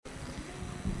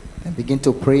And begin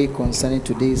to pray concerning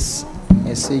today's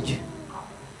message.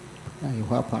 And you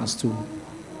help us to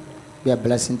be a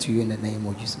blessing to you in the name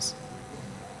of Jesus.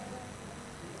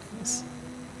 Yes.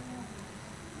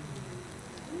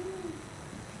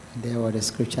 There where the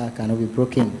scripture cannot be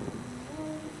broken.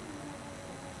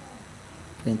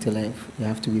 Praying to life. You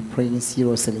have to be praying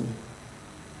seriously.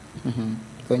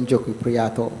 Don't joke with prayer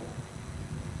at all.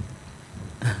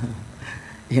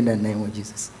 In the name of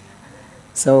Jesus.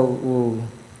 So we'll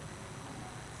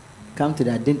come to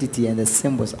the identity and the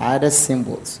symbols, other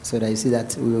symbols, so that you see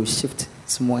that we will shift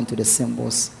small into the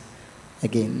symbols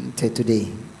again today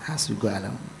as we go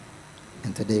along.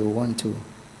 And today we want to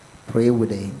pray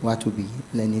with what we'll be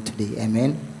learning today.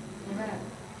 Amen? Amen.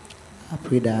 I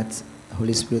pray that the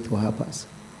Holy Spirit will help us.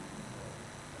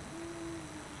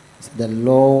 So the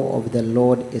law of the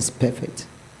Lord is perfect,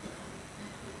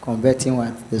 converting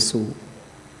what? The soul.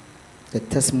 The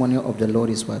testimony of the Lord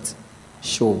is what?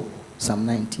 Sure. Psalm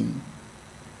 19.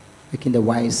 Making the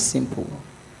wise simple.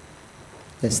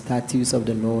 The statutes of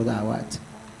the Lord are what?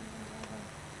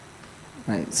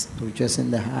 Right. Rejoicing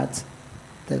in the heart.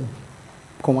 The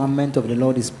commandment of the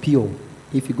Lord is pure.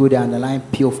 If you go there, underline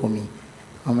pure for me.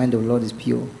 The commandment of the Lord is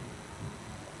pure.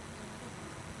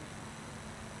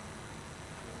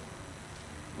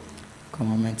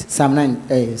 Commandment. Psalm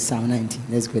 19.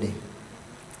 Let's go there.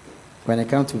 When I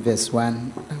come to verse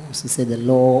 1, I also say the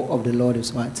law of the Lord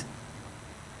is what?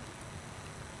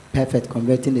 Perfect,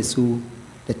 converting the soul.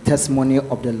 The testimony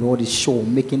of the Lord is sure,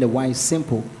 making the wise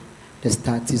simple. The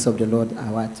statutes of the Lord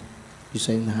are what? You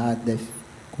say in the heart, the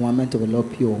commandment of the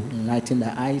Lord pure, enlightening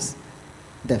the eyes.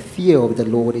 The fear of the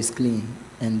Lord is clean,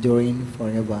 enduring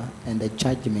forever. And the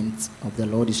judgment of the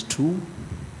Lord is true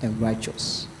and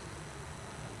righteous.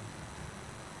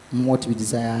 More to be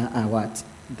desired are what?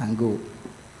 Than gold.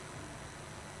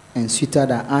 And sweeter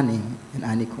than honey and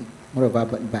honeycomb. Moreover,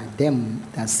 but by them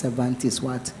that servant is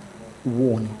what?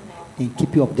 Warned. And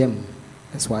keeping of them,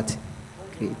 that's what?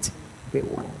 Great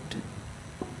reward.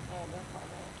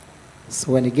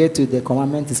 So when you get to the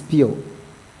commandment is pure,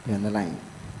 you're on the line.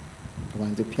 I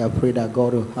want to pray that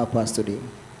God will help us today.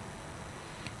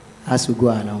 As we go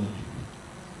along,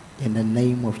 in the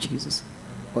name of Jesus.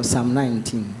 Or Psalm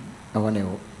 19, I want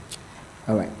to.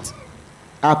 All right.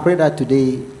 I pray that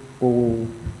today we'll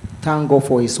thank God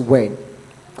for His word,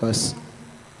 because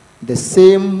the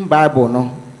same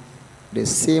Bible, the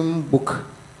same book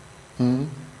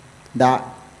that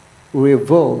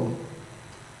reveal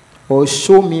or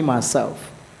show me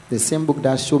myself, the same book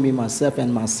that show me myself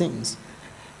and my sins,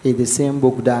 is the same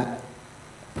book that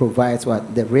provides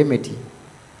what? The remedy,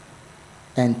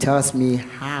 and tells me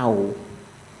how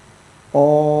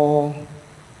or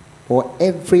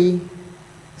every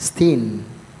stain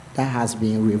that has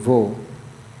been revealed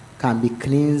can be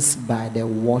cleansed by the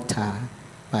water,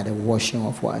 by the washing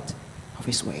of what? Of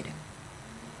His word.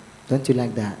 Don't you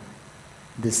like that?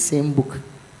 The same book.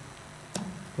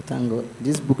 Thank God.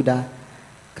 This book that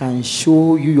can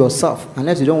show you yourself,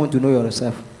 unless you don't want to know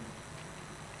yourself.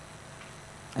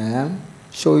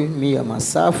 Showing me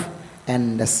myself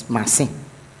and my sin.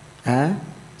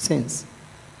 Sins.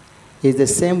 It's the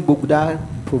same book that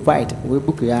provide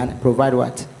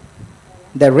what?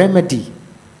 The remedy.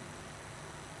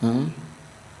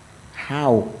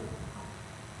 How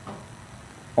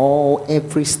all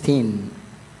every stain,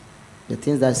 the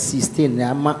things that see stain,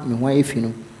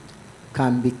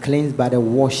 can be cleansed by the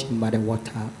washing by the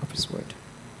water of His word.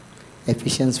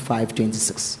 Ephesians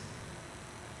 5:26.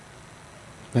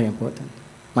 Very important.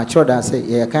 My children say,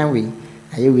 yeah, can't we?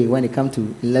 When it comes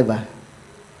to liver.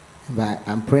 But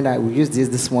I'm praying that we use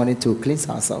this morning to cleanse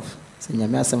ourselves.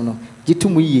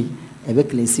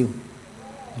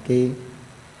 Okay.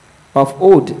 Of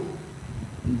old,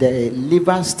 the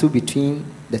liver stood between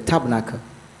the tabernacle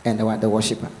and the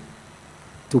worshipper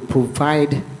to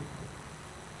provide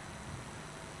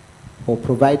or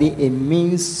providing a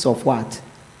means of what?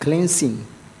 Cleansing.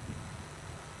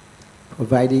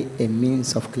 Providing a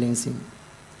means of cleansing.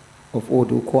 Of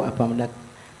old, we call upon that.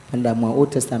 And the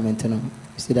Old Testament, you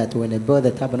see that when they built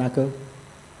the tabernacle,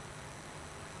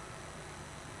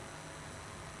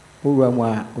 we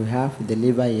have the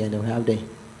liver here and we have the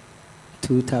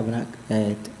two tabernacle.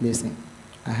 Listen,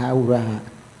 I have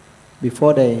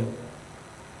before they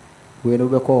we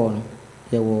no call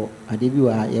there were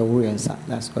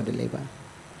that's called the liver.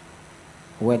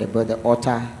 Where they built the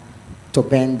altar to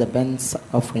burn the burnt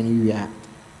offering you are.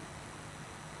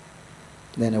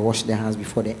 Then they wash their hands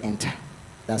before they enter.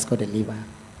 That's called the liver.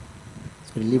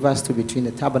 So the liver stood between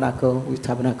the tabernacle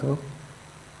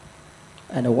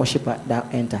and the worshiper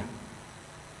that enter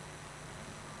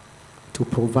to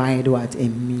provide what? A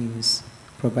means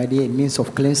providing a means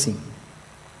of cleansing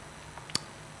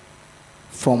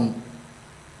from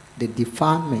the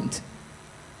defilement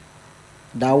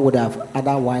that would have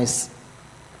otherwise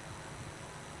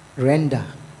rendered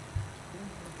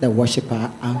the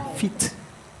worshiper unfit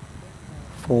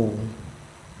for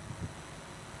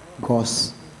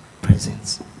God's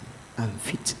presence.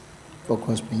 Unfit for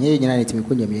God's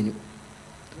presence.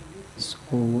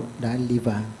 So that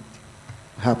liver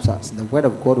helps us. The word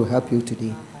of God will help you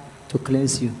today to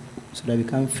cleanse you so that you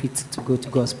become fit to go to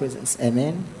God's presence.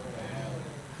 Amen?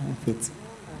 Fit.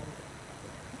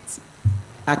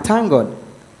 I thank God,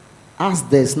 as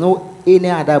there's no any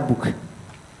other book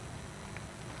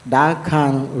that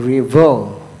can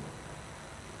reveal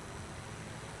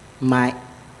my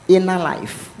inner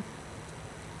life,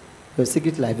 your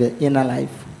secret life, the inner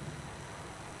life,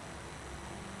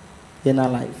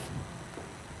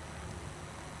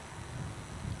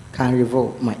 can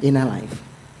reveal my inner life.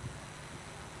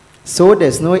 So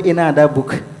there's no any other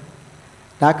book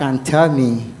that can tell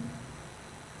me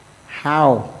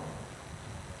how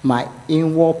my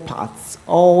inward parts,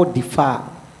 all defiled,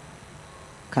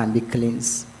 can be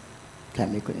cleansed.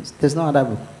 There's no other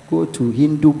book. Go to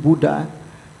Hindu, Buddha,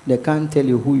 they can't tell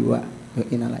you who you are, your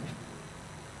inner life.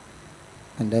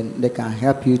 And then they can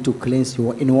help you to cleanse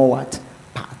your inward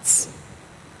parts.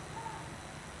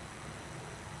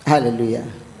 Hallelujah.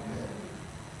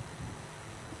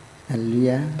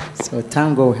 Hallelujah. So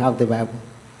thank God we have the Bible.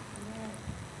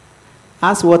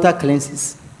 As water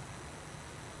cleanses.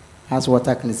 As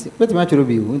water cleanses. What much will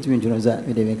be? Won't you enjoy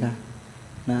that?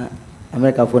 Na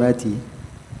America for that.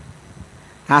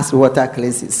 As water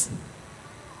cleanses.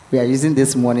 We are using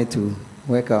this morning to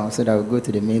work out so that we'll go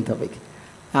to the main topic.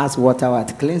 As water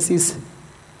what cleanses.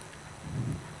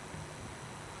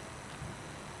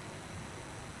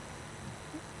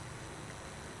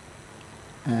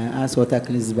 As water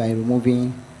cleanses by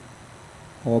removing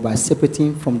or by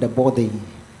separating from the body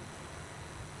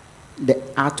the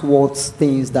outward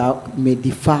things that may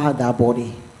defile that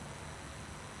body.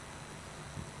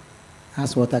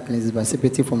 As water cleanses by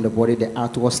separating from the body the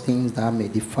outward things that may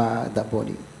defile the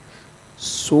body.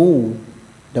 So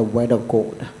the word of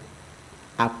God,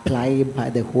 applied by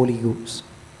the Holy Ghost,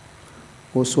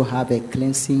 also have a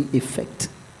cleansing effect,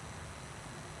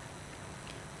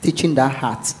 teaching that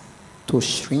heart to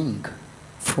shrink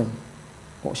from,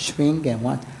 or shrink and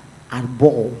what?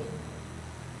 Abhor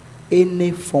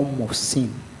any form of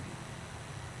sin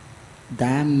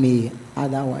that may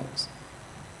otherwise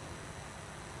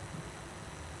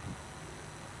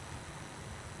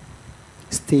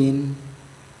stain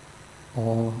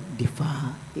or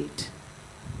defile it.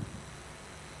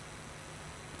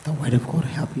 The word of God will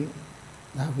help you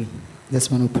that way. This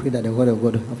one we pray that the word of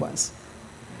God will help us.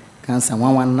 Psalm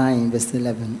 119 verse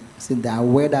 11 said, "The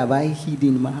word have I hid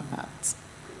in my heart."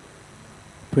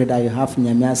 Pray that you have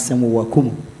nyame asem wo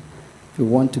wakum. If you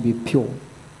want to be pure.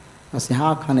 I say,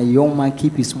 how can a young man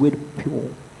keep his word pure?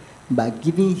 By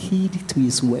giving heed to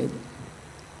his word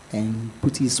and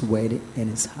put his word in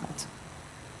his heart.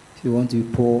 If you want to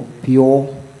be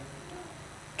pure,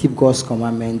 keep God's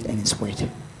commandment and his word. The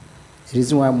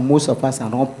reason why most of us are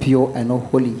not pure and not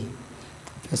holy,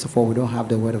 first of all, we don't have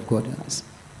the word of God in us.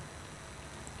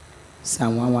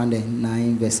 Psalm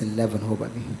 119 verse 11,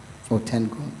 hopefully, or 10,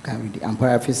 can read it. I'm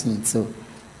paraphrasing it, so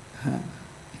you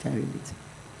can read it.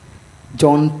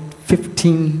 John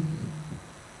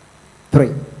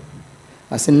 15:3.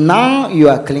 I say, now you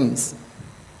are cleansed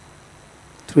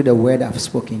through the word I've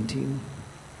spoken to you.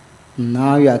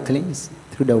 Now you are cleansed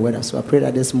through the word. So I pray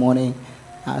that this morning,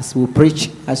 as we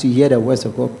preach, as you hear the words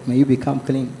of God, may you become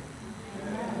clean.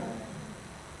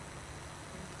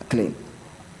 Clean.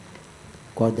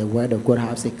 Because the word of God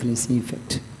has a cleansing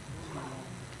effect.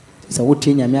 So what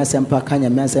in your sempa can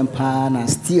your sempa na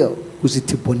still who's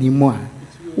it more?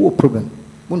 What problem?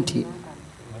 Won't it?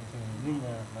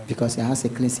 Because it has a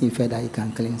cleansing effect that it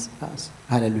can cleanse us.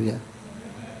 Hallelujah.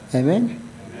 Amen.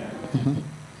 Mm-hmm.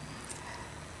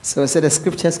 So the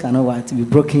scriptures cannot be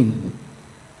broken.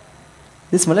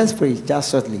 This morning, let's pray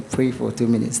just shortly. Pray for 2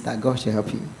 minutes that God shall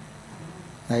help you.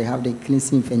 That you have the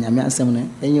cleansing effect.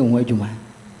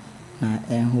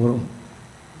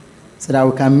 So that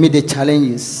we can meet the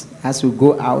challenges as we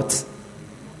go out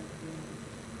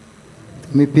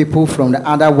to meet people from the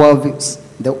other worldviews.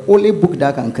 The only book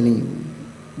that can clean,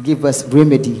 give us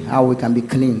remedy how we can be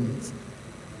clean.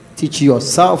 Teach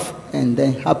yourself and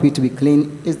then help you to be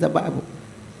clean is the Bible,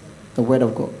 the word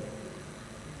of God.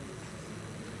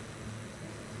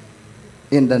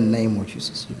 In the name of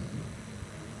Jesus.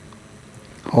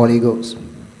 Holy Ghost.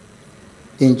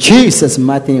 In Jesus'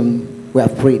 mighty name we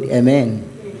have prayed. Amen.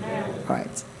 Amen. All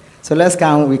right. So let's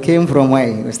count. We came from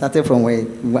where? We started from where?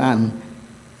 1.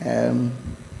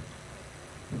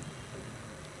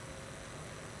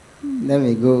 Let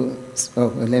me go. Oh,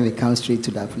 let me come straight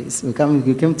to that place. We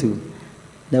came to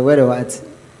the word of what?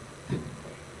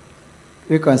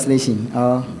 Reconciliation.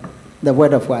 Or the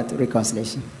word of what?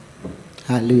 Reconciliation.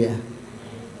 Hallelujah.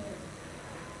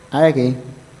 Okay.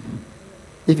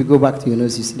 If you go back to your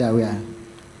notes, you see that we are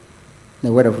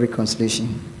the word of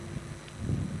reconciliation.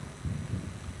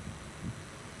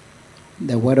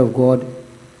 The word of God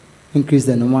increase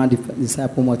the normal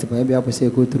disciple multiply. Maybe I say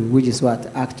go through, which is what?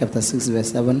 Acts chapter 6,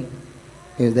 verse 7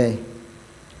 is there.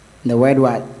 The word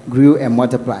what? Grew and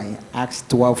multiply. Acts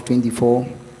 12:24.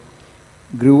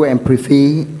 Grew and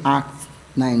prevail. Acts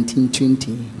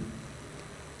 19:20.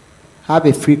 Have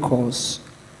a free course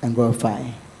and glorify.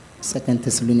 2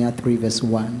 Thessalonians 3, verse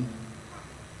 1.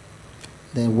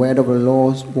 The word of the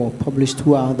Lord was published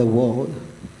throughout the world.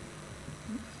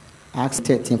 Acts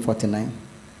 13:49.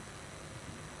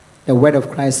 The word of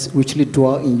Christ richly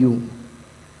dwell in you.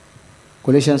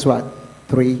 Colossians what?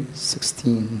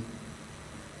 3:16.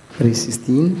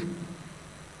 3:16.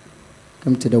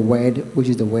 Come to the word, which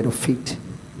is the word of faith.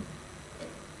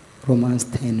 Romans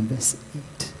 10, verse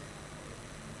 8.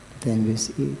 10,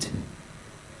 verse 8.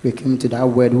 We came to that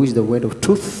word, which is the word of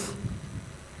truth.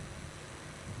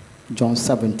 John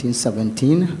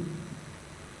 17:17.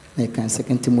 Like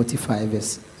 2 Timothy 5,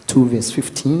 verse 2, verse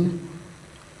 15.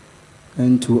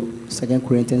 And to 2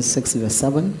 Corinthians 6, verse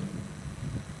 7.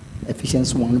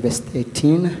 Ephesians 1, verse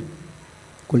 13.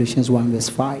 Colossians 1, verse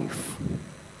 5.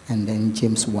 And then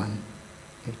James 1,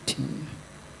 18.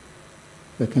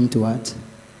 We came to what?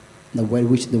 The word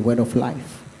which is the word of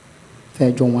life.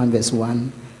 1 John 1, verse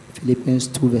 1. Philippians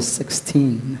 2, verse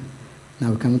 16.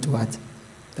 Now we come to what?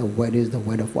 The word is the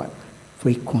word of what?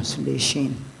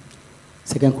 Reconciliation.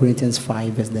 2 Corinthians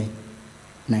 5, verse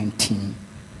 19.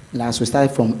 Last we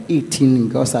started from 18.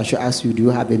 God, I should ask you, do you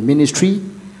have a ministry?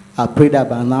 I pray that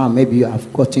by now maybe you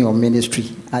have gotten your ministry.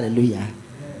 Hallelujah.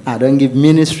 I don't give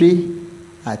ministry,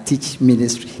 I teach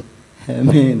ministry.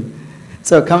 Amen.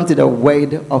 So come to the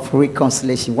word of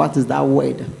reconciliation. What is that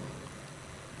word?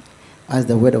 As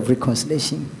the word of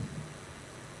reconciliation.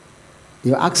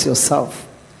 You ask yourself,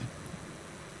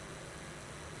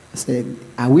 say,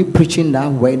 are we preaching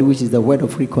that word which is the word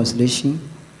of reconciliation?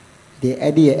 The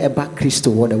idea about Christ,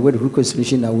 or the word of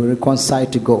reconciliation that we reconcile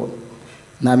to God.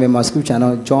 Now in my scripture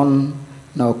now,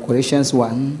 Colossians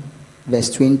 1, verse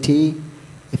 20,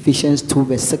 Ephesians 2,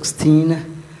 verse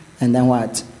 16, and then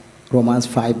what? Romans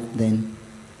 5, then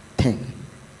 10.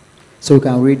 So you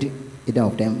can read either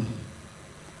of them.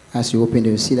 As you open it,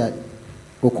 you see that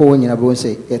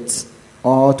it's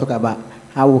all talk about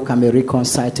how we can be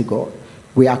reconciled to God.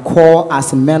 We are called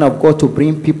as men of God to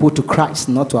bring people to Christ,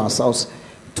 not to ourselves,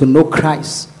 to know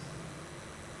Christ.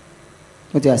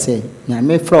 What do I say? Now,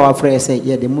 me flower phrase say,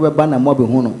 yeah, the move banner mob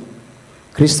huno.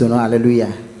 Christ, no,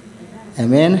 hallelujah.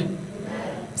 Amen.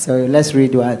 So let's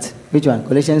read what? Which one?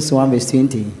 Colossians 1, verse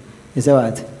 20. Is that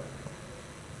what?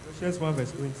 Colossians 1,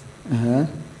 verse 20. Uh-huh.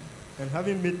 And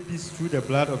having made peace through the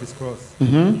blood of his cross,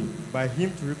 by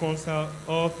him to reconcile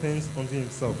all things unto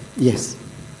himself. Yes.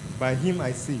 By him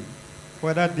I say,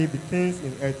 whether they be things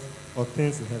in earth or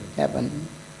things in heaven. Heaven.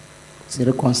 So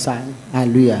reconcile.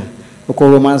 Hallelujah.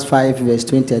 Romans 5, verse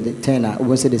 20 and 10, we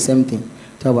will say the same thing.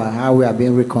 Talk about how we are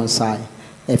being reconciled.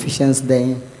 Ephesians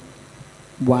then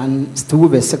 1, 2,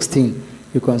 verse 16,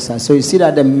 reconcile. So you see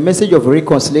that the message of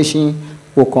reconciliation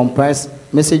will comprise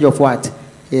message of what?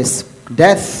 Is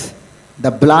death, the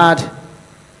blood,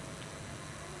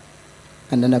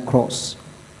 and then the cross.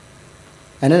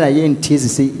 And then again,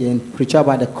 in preach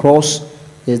about the cross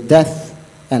is death,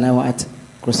 and then what?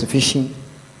 Crucifixion.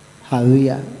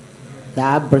 Hallelujah.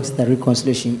 That brings the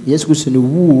reconciliation. Yes, we should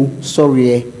woo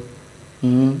sorry.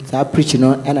 So preaching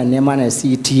on and a name and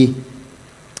see it.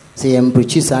 Say I'm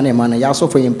preaching, and a man, I also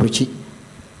for him preaching.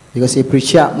 Because he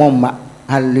preach at Mama.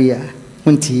 Hallelujah.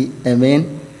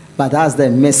 Amen. But that's the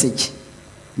message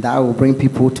that will bring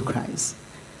people to Christ.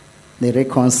 They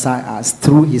reconcile us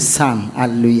through his son.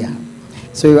 Hallelujah.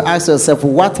 So you ask yourself,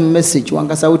 what message? What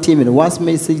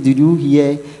message did you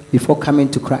hear before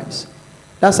coming to Christ?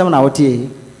 That's something I would hear.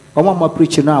 I'm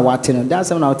preaching now. That's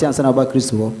something I would tell about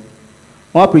Christ.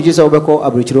 I'm preaching so we call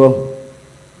a preacher.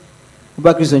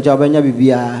 About Christ and Jabanya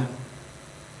Bibia.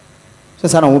 So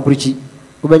son of preaching.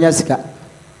 Ubanya Sika.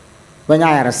 Banya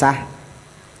Arasa.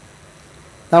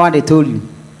 That's what they told you.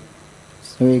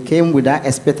 So he came with that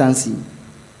expectancy.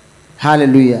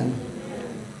 Hallelujah.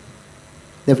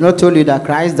 They've not told you that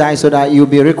Christ died so that you'll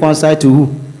be reconciled to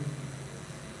who?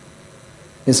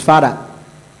 His Father.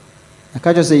 I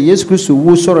can't just say yes Christ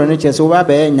wu sorrow nature so wa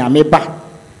be nyame ba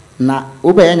na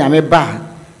wo be nyame ba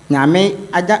nyame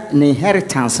aja ne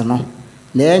inheritance no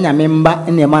na nyame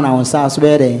mba ne ma na won sa so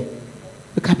be dey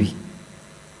ka bi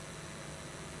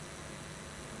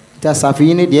that's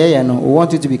afini dey ya no we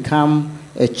want you to become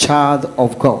a child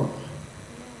of God.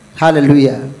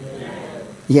 Hallelujah.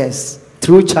 Yes,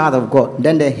 true child of God.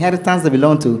 Then the inheritance that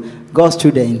belong to God's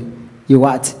children, you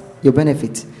what? You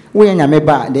benefit. We nyame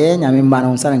ba dey nyame mba na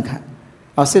won sa nka.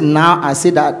 I say now I say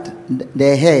that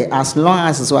the hair, as long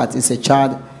as it's what is a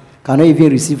child, cannot even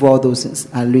receive all those things.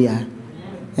 Hallelujah.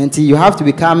 Until you have to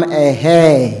become a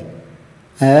hair.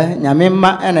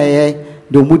 Nyamema and a hair,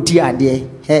 the mudi ade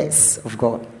hairs of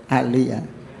God. Hallelujah.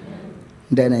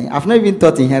 Then I've not even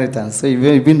taught inheritance, so you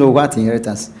even know what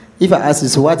inheritance. If I ask you,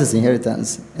 so what is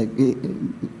inheritance?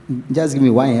 Just give me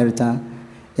one inheritance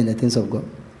in the things of God.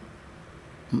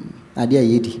 Idea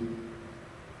yedi.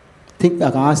 Think I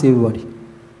can ask everybody.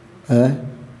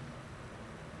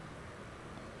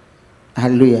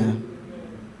 Hallelujah.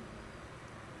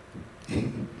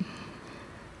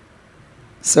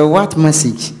 So what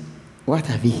message? What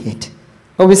have you heard?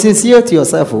 Oh, be sincere to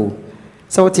yourself. Oh.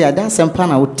 So what you that's some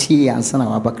plan out here and son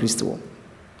about Christ.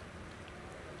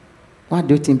 What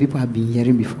do you think people have been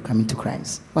hearing before coming to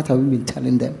Christ? What have we been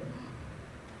telling them?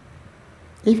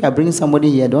 If you are bringing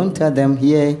somebody here, don't tell them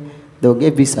here they'll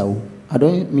get visa. I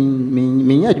don't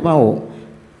mean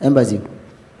embassy.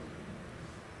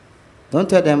 Don't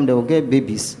tell them they will get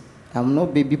babies. I'm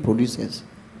not baby producers.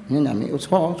 You know me.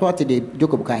 What did they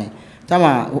joke about?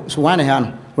 Tama one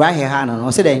hand, right hand, and I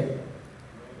say,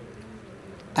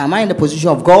 am I in the position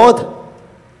of God?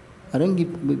 I don't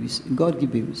give babies. God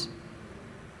give babies.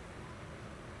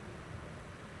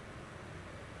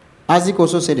 Isaac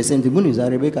also said the same thing.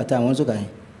 Rebecca,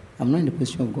 I'm not in the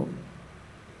position of God.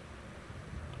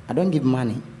 I don't give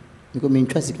money because I'm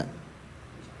interested.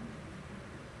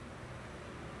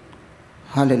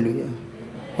 Hallelujah.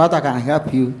 What I can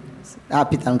help you,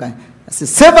 Peter, I say,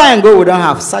 silver and gold we don't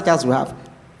have, such as we have.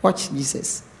 Watch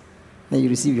Jesus. Then you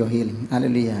receive your healing.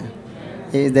 Hallelujah.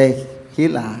 He is the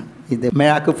healer. He is the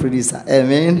miracle producer.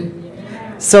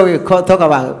 Amen. So we talk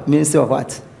about ministry of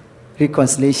what?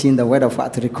 Reconciliation, the word of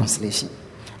what? Reconciliation.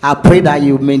 I pray that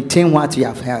you maintain what you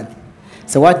have heard.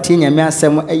 So what thing you may say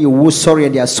you will sorry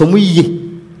there some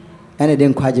ye and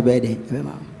then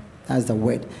that's the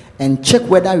word. And check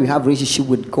whether you have relationship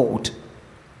with God.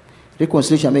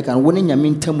 Reconciliation make and winning your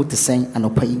mean term with the saying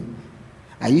and paying.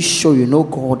 Are you sure you know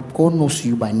God? God knows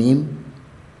you by name.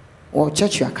 Or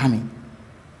church you are coming.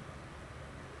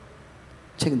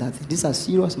 Check that. These are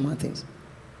serious matters.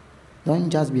 Don't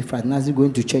just be frightened as you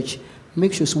going to church.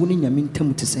 Make sure winning your mean term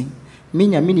with the saying.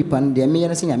 Mean your mini pan, there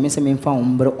may say I miss a man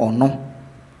found or no.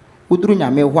 Udru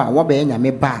nyame wa be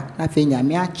nyame ba na fe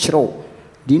nyame a chiro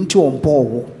di nti on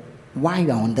ball why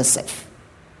you are on the safe.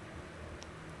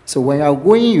 So when you are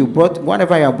going, you brought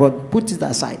whatever you have brought, put it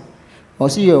aside. Or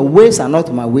see your ways are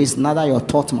not my ways, neither your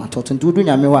thoughts my thoughts. And do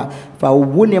nyame wa fa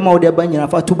wo nema de ba nyina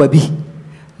fa to babi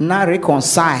na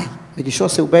reconcile. Make sure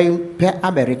say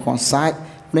be reconcile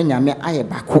na nyame aye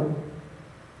bako.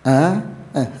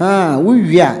 We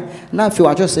wia na fe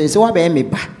wa just say wa be me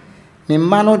ba me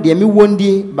mano de me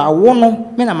wondi ba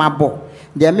wono me na mabo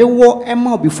de me wo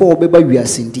ema before be ba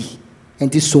wiasindi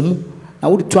enti somu na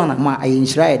wo to na ma aye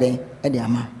nshira eden e de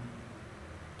ama.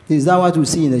 Is that what we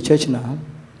see in the church now?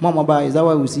 Mama ba, is that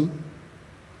what we see?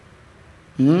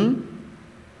 I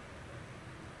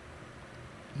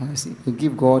see. We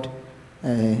give God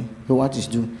what is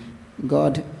due.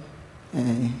 God,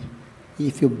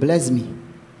 if you bless me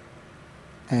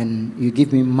and you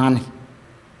give me money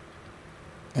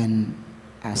and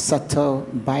I settle,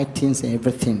 buy things and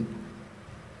everything,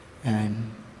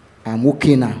 and I'm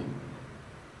okay now,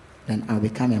 then I'll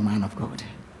become a man of God.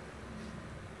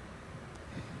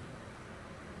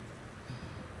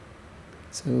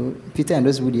 So Peter and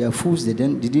those who are fools, they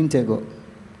didn't tell God.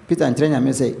 Peter and Trenya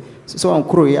may say, so I'm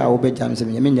crow ya obey James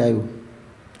and Yamin Yayu.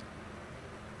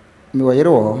 Me were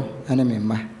your enemy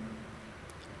ma.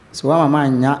 So I'm a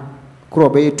man ya crow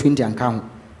bay 20 and count.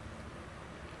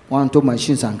 One two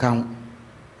machines and count.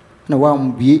 And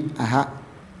one be aha.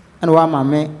 And one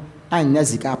mamma and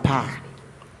Nazika pa.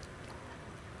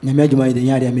 Namajuma the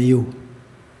Yadia me you.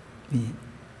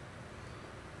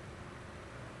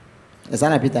 As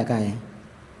Anna Peter Kai.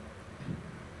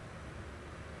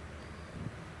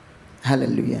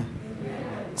 Hallelujah.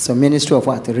 Amen. So ministry of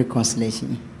what?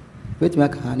 Reconciliation.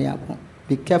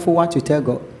 Be careful what you tell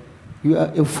God. You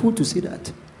are a fool to see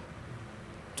that.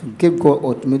 To give God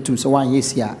ultimatum. So one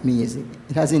yes, yeah, me yes.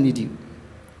 It doesn't need you.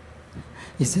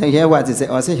 He said, hear what he said.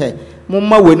 I say, hey,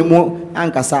 Mumma when mo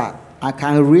ankasa, I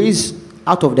can raise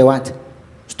out of the what?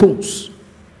 Stones.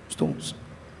 Stones.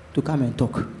 To come and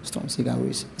talk. Stones you can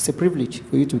raise. It's a privilege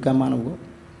for you to become man of God.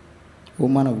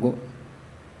 Woman of God.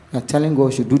 You're telling God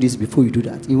you should do this before you do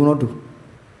that. He will not do.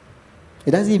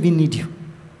 He doesn't even need you.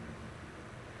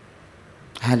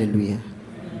 Hallelujah.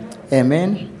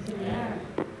 Amen.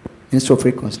 Ministry of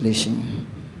Reconciliation.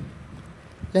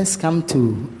 Let's come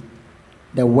to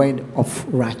the word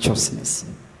of righteousness.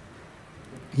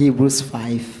 Hebrews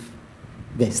 5,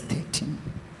 verse 13.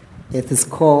 It is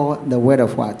called the word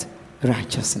of what?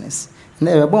 Righteousness.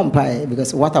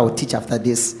 Because what I will teach after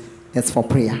this is for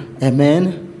prayer.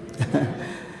 Amen.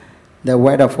 The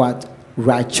word of what?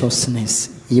 Righteousness.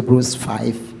 Hebrews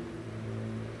 5,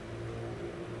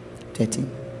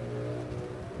 13.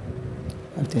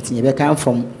 13. You come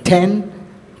from 10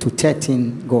 to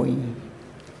 13 going.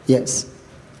 Yes.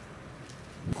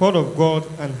 Court of God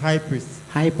and high priest.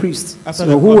 High priest.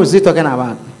 So who was he talking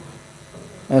about?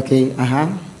 Okay.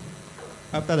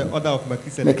 After the order of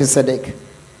Melchizedek. Melchizedek.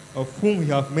 Of whom we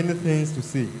have many things to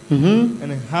say.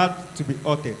 And hard to be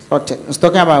uttered. It's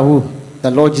talking about who? The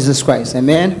Lord Jesus Christ.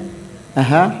 Amen.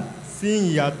 Seeing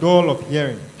ye are dull of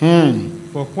hearing.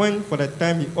 For when for the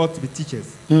time ye ought to be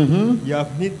teachers, ye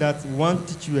have need that one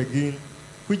teach you again,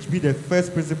 which be the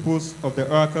first principles of the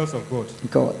oracles of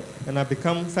God. And are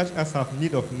become such as have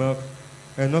need of milk,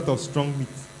 and not of strong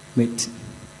meat.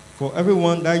 For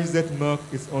everyone that useth milk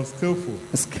is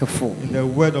unskillful in the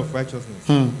word of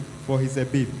righteousness. For he's a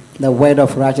babe. The word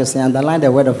of righteousness. Underline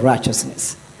the word of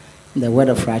righteousness. The word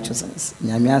of righteousness.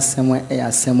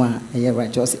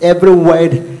 Every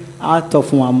word out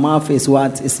of my mouth is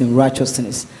what is in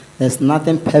righteousness. There's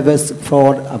nothing perverse,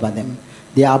 fraud about them.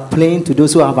 They are plain to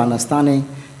those who have understanding,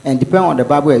 and depending on the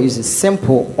Bible, it uses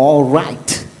simple or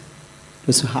right.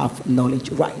 Those who have knowledge,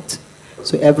 right.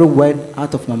 So every word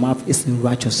out of my mouth is in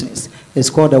righteousness. It's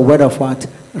called the word of what?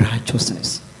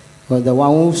 Righteousness. Because the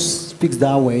one who speaks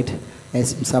that word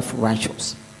is himself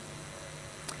righteous.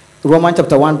 Romans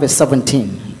chapter 1 verse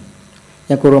 17.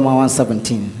 Romans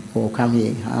 1:17. We'll come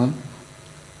here.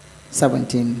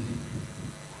 17.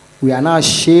 We are now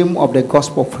ashamed of the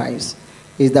gospel of Christ.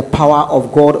 Is the power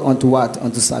of God unto what?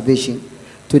 Unto salvation.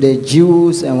 To the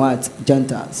Jews and what?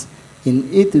 Gentiles. In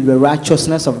it the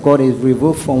righteousness of God is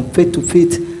revealed from faith to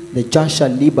faith. The just shall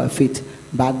live by faith.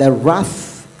 But the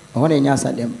wrath, but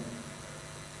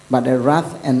the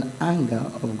wrath and anger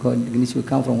of God will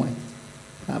come from where?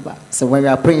 So when we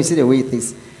are praying, you see the way it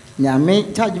is.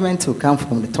 Judgment will come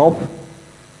from the top,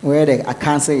 where the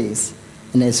cancer is,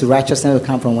 and its righteousness will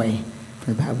come from where?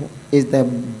 From the Bible. Is the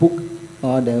book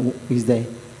is the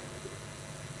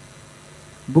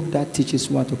book that teaches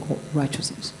what to call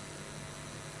righteousness.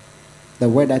 The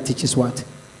word that teaches what?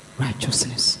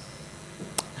 Righteousness.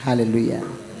 Hallelujah.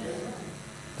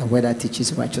 The word that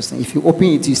teaches righteousness. If you open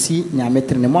it, you see, read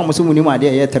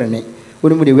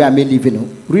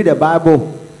the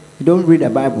Bible. You don't read the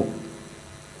Bible.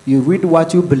 You read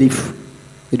what you believe.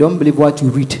 You don't believe what you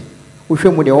read.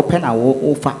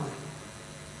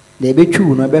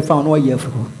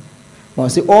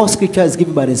 All scripture is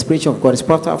given by the Spirit of God. It's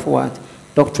profitable for what?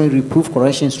 Doctrine, reproof,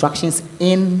 correction, instructions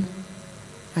in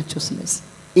righteousness.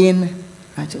 In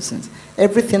righteousness.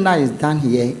 Everything that is done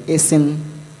here is in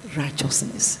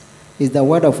righteousness. Is the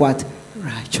word of what?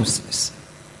 Righteousness.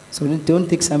 So don't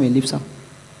take some and leave some.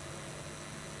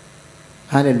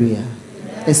 Hallelujah.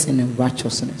 Yeah. It's in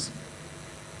righteousness.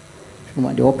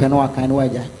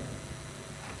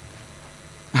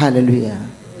 Hallelujah.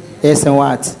 It's in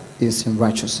what? It's in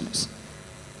righteousness.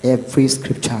 Every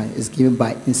scripture is given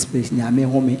by inspiration.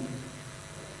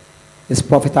 It's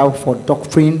profitable for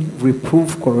doctrine,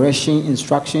 reproof, correction,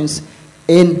 instructions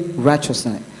in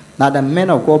righteousness. Now the men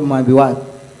of God might be what?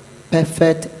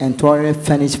 Perfect and thoroughly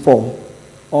furnished for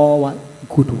all what?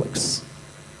 Good works.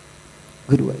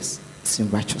 Good works. It's in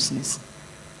righteousness.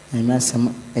 And that's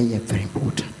very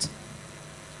important.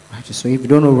 Righteous. So if you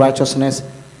don't know righteousness,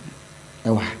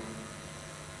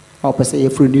 I'll say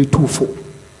if you need twofold.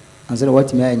 And say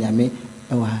what me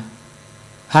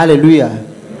hallelujah.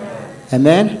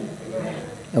 Amen.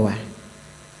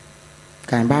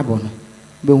 Can Bible no?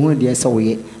 Be who the answer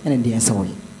we and the answer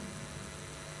we.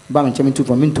 Bam chemi to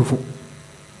from into.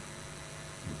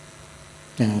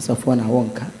 So for na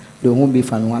wonka. The won't be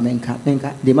fan one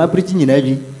menka. They ma preaching in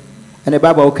every. And the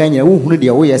Bible can you who the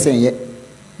way saying yet.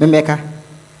 Memeka.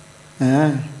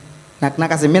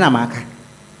 Naka se mina maka.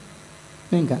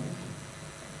 Menka.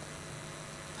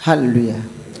 Hallelujah.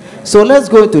 So let's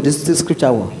go into this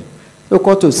scripture one. We'll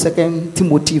go to 2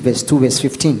 Timothy verse 2 verse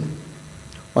 15.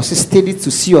 Was study to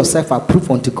see yourself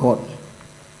approved unto God.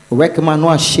 Recommend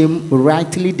no shame,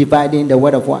 rightly dividing the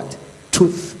word of what?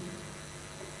 Truth.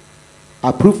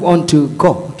 Approve unto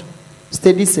God.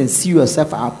 Study and see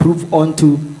yourself approved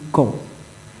unto God.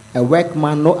 A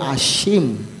workman not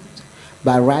ashamed,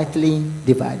 but rightly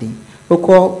dividing.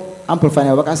 Okay,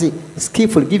 amplify. I can say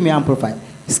skillfully. Give me amplify.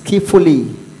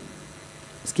 Skillfully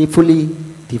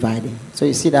dividing. So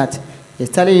you see that it's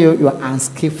telling you you are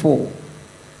unskillful.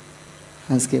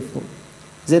 Unskillful.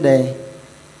 Is it the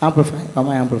amplify? Am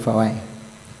I amplify? Why?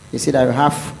 You see that you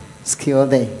have skill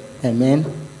there. Amen.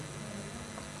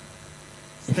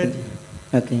 Study.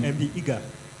 Okay. And be eager,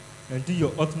 and do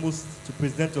your utmost to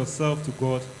present yourself to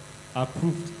God,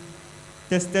 approved,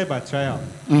 tested by trial.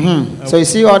 So you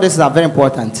see, all this is very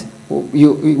important.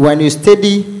 When you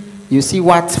study, you see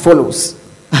what follows.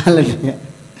 Hallelujah.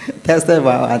 Tested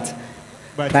by what?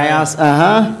 By Trials.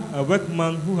 A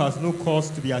workman who has no cause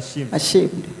to be ashamed.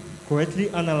 Ashamed. Correctly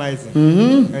analyzing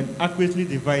and accurately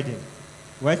dividing,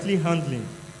 rightly handling,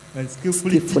 and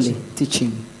skillfully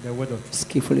teaching the word of truth.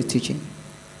 Skillfully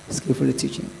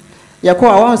teaching. Yeah,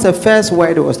 I want the first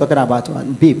word I was talking about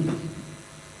one. Babe.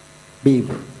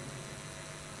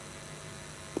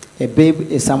 A babe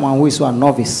is someone who is a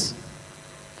novice,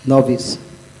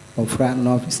 or friend,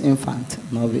 novice, infant,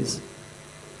 novice.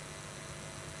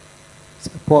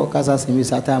 So Paul Casa semi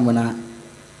Satan when I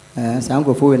sang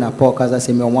for in a Paul Casa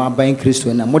semi one buying Christo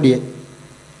and a muddy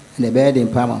and a bed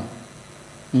in Palma.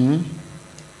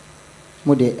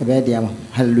 Muddy a bed,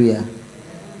 hallelujah.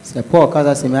 So Paul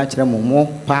Casa semi actually more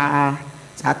pa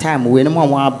that time when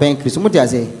one buying Christo, muddy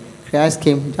as a Christ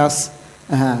came just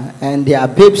and they are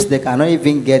babes, they cannot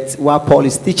even get what Paul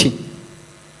is teaching.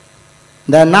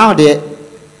 Then now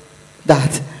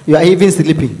that you are even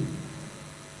sleeping.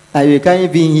 And you can't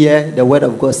even hear the word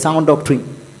of God, sound doctrine.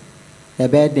 The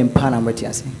bed in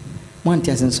Panamatias. One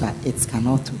tells it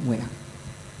cannot wear.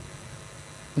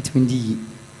 It means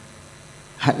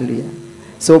hallelujah.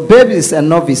 So, baby is a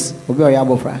novice.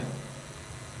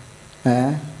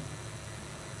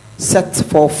 Set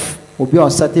forth, will be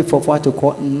set forth what to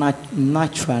call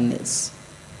naturalness.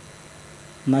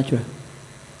 Natural.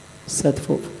 Set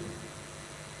forth.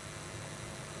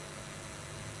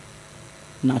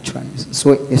 Naturalness.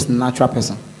 So it's a natural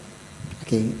person.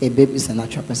 Okay, a baby is a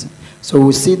natural person. So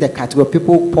we see the category of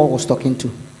people Paul was talking to.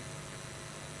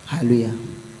 Hallelujah.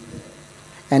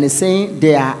 And he's saying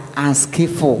they are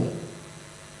unskillful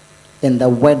in the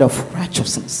word of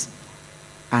righteousness.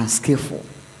 Unskillful.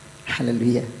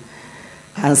 Hallelujah.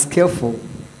 Unskillful.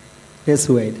 This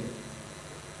word.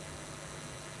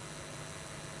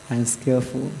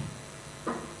 Unskillful.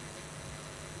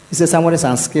 He says someone is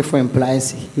unskillful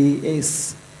implies he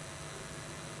is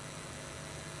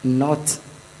not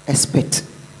expert.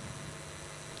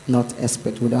 Not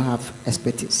expert. We don't have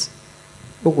expertise.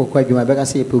 You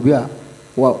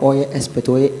are expert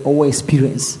or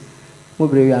experience.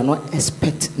 We are not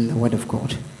expert in the word of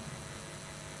God.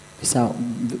 It's our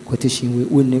quotation. We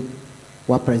win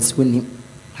what prince win.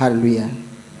 Hallelujah.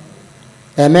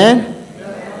 Amen.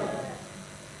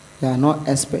 They are not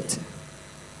expert.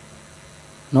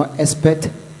 Not expert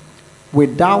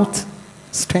without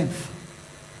strength.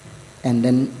 And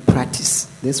then practice.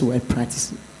 This word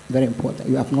practice, very important.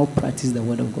 You have not practiced the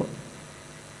word of God.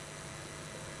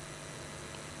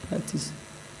 Practice.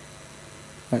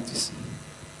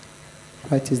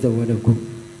 Practice the word of God.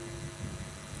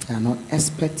 They are not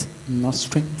expert, not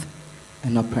strength,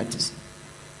 and not practice.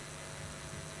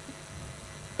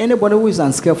 Anybody who is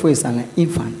unskillful is an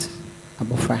infant, a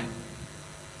buffer.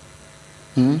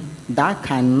 That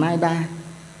can neither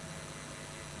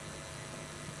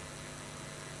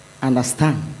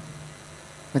understand.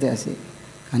 What did I say?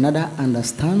 Can neither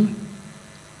understand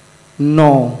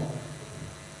nor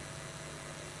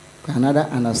can neither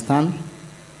understand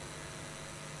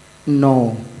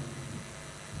nor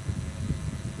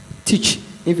teach.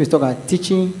 If you talk about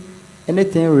teaching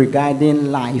anything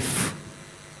regarding life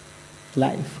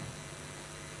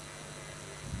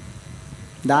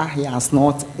that he has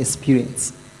not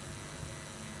experienced,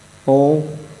 or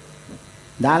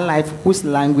that life whose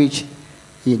language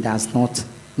he does not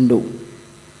know.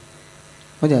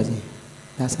 What does it?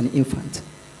 That's an infant.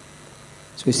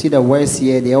 So you see the words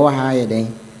here, they are higher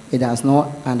than it does not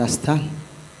understand.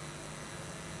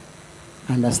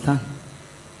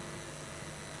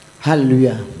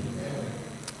 Hallelujah.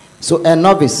 So a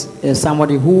novice is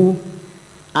somebody who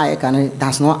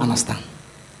does not understand.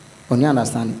 Only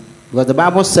understand it. Because the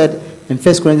Bible said in 1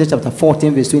 Corinthians chapter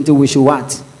 14 verse 20, we should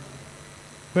what?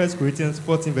 1 Corinthians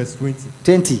 14 verse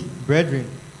 20. Brethren,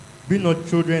 be not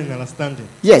children in understanding.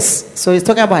 Yes. So he's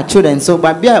talking about children. So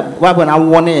but Bible now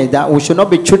warning that we should not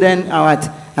be children at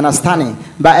understanding.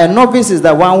 But a novice is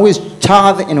the one who is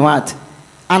child in what?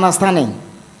 Understanding.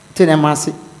 To the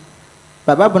mercy.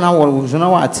 But Bible now you know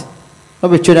what?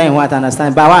 Not be children what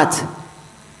understand. But what?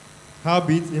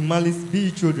 Howbeit in malice be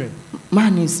ye children.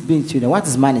 Man is being children. What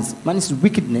is malice? Man is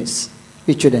wickedness.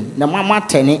 Be children. The mama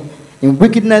tenny in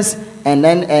wickedness and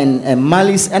then and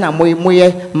malice and a more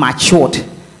matured.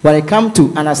 When it comes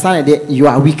to understand that you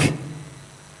are weak.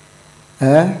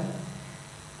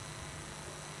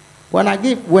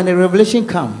 When the revelation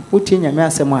come, put in your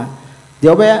message.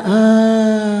 The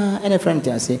other any friend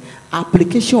can say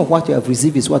application of what you have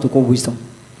received is what we call wisdom.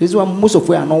 This is why most of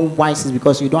we are not wise, is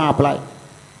because you don't apply.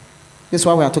 This is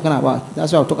what we are talking about.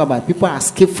 That's what I'm talking about. People are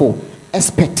skillful,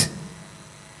 expert.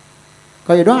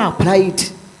 Because you don't apply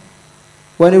it.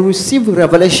 When you receive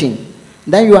revelation,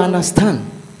 then you understand.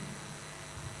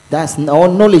 That's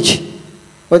all knowledge.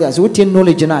 But that's what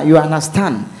knowledge now. You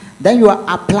understand. Then you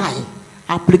apply.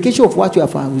 Application of what you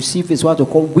have received is what we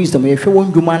call wisdom. If you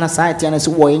want to man society and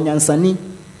say, "Why nyansani?"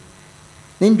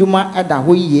 Then you man ada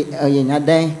hoye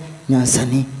nyadan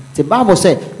nyansani. The Bible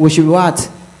says we should what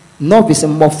novice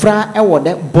mofra ewo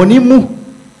de bonimu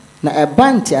na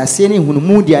ebanti ase ne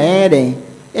hunumu dia yen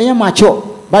eye mature.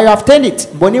 But you have turned it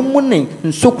bonimu ne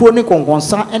nsokro ne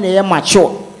konkonsa ene eye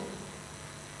mature.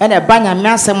 Ene banya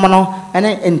miasem no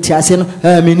ene entiase no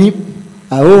mini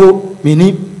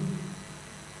mini.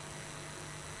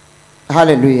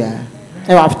 Hallelujah.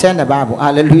 You have turned the Bible.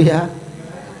 Hallelujah.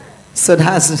 So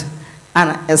that's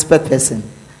an expert person.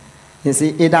 You see,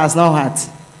 it does not hurt.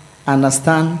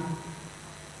 Understand.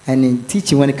 And in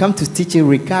teaching, when it comes to teaching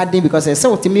regarding, because I said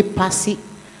what me pass it,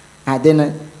 and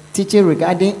then teaching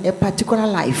regarding a particular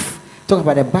life. Talk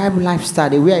about the Bible lifestyle,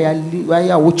 the way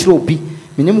I watch be.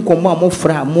 Minimum come more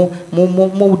fra more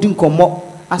didn't come more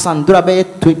as Andra Bay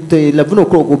to 11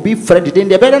 o'clock will be Fred in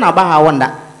the bed and about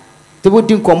wonder. They would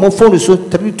think come more phone so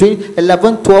 3,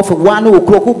 11, 12, 1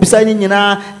 o'clock beside you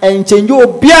and change your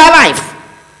beer life.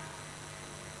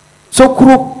 So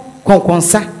crook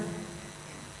consa.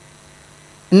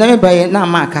 Never by na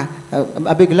maka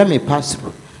I beg let me pass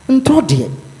through. And told ye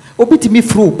obit me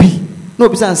through be no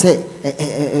bisan say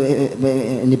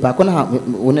nipa kona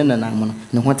wonena na mo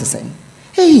no what to say.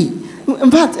 Hey, in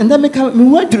fact, and then make me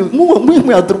wonder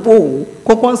me adrobo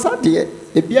consa de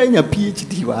e bia nya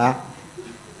PhD wa.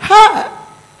 Ha!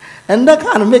 And that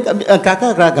kind of make a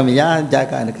kaka ragam ya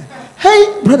jaka.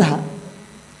 Hey, brother.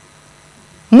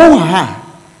 Moha.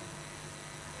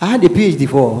 I had a PhD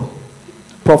for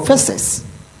professors.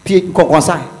 PhD.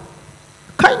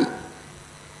 Kai.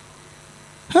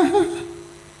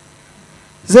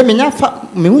 Zemina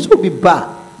me who be bad.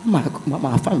 My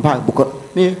fan bag because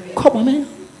me come me.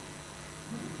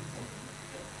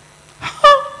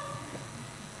 Ha!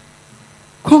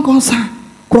 Consa.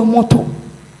 Cromoto.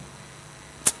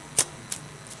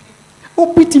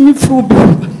 Pity me through.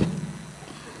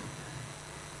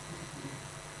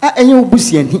 And you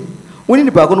busian. When in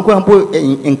the back on Quampo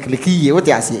and clicky, what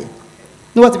I say.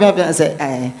 No, what I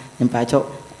say, in Pacho,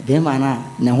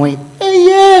 Demana, no way.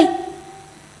 Eh,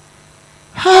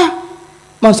 ha!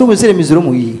 My soul will say, Miss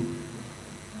Romu.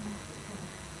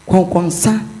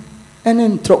 Consa and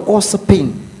then throw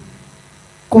gossiping.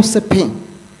 Gossiping.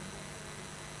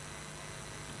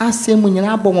 I say, when you're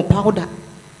not bomb powder.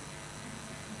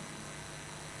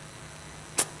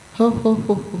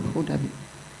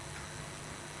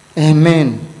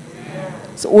 Amen.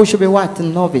 So we should be what?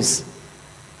 Novice.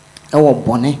 Our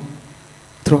bonnet.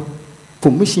 Throw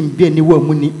permission be anywhere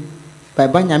money. By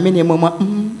buying a mini mama.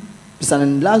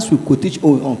 Last week could teach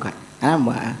all uncle.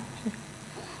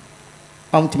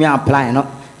 To me apply no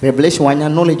revelation one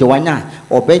knowledge one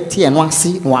or betty and one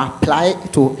see or apply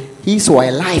to his or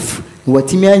her life.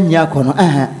 What me and yakono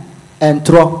and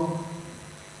throw.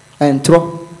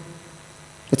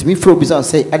 But me from business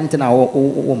say anything I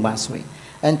won't pass away.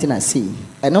 Anything I see,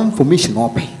 an information or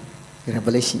pay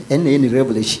revelation, any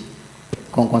revelation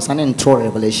concerning true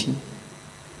revelation.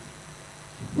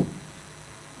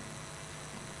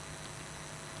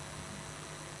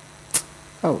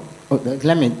 Oh,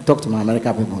 let me talk to my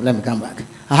American people. Let me come back.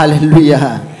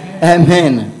 Hallelujah.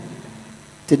 Amen.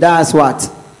 So that's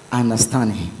what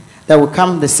understanding. That will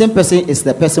come. The same person is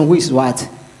the person who is what.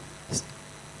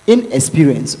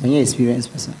 Inexperienced, when you're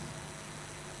experienced person.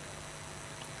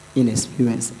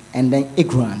 Inexperienced, and then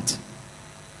ignorant.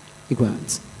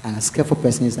 And a skillful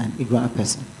person is an ignorant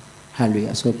person.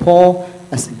 Hallelujah. So Paul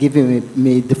has given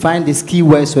me define this key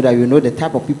word so that you know the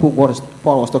type of people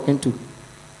Paul was talking to.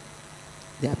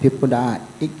 There are people that are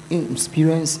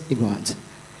inexperienced, ignorant.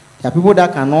 There are people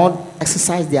that cannot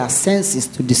exercise their senses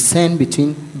to discern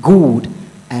between good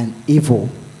and evil.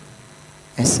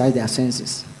 Exercise their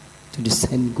senses to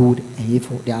discern good and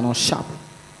evil. They are not sharp.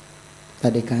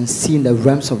 That they can see in the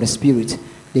realms of the spirit.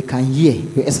 They can hear.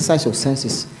 You exercise your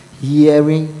senses.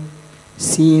 Hearing,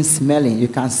 seeing, smelling. You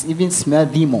can even smell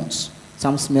demons.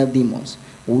 Some smell demons.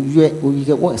 You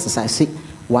get what exercise?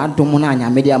 What do you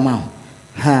mean? Media man.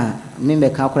 Ha. Me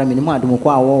make calculate minimum. Do you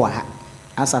know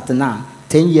as at now?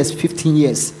 10 years, 15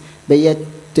 years. But yet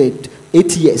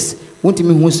 8 years. What do you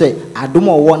mean? Who say? I don't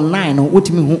know what 9. What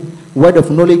do you mean? Word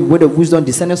of knowledge, word of wisdom,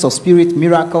 descendants of spirit,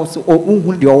 miracles, or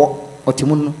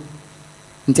timuno.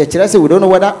 We don't know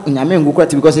whether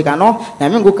because he cannot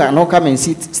come and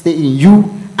stay in you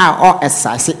or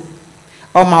exercise it.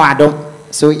 Oh my God.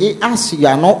 So he asks you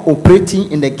are not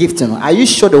operating in the gift. Are you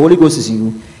sure the Holy Ghost is in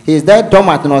you? He is that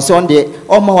dormant on Sunday.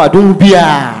 Oh my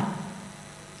God.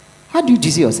 How do you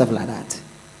deceive yourself like that?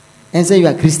 And say you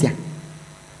are Christian.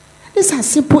 These are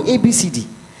simple ABCD.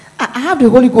 I have the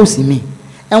Holy Ghost in me.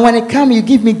 And when it comes, you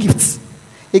give me gifts.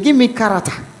 You give me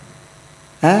character.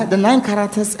 The 9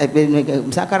 characters,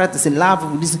 characters in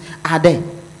love, this are there.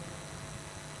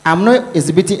 I'm not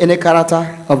exhibiting any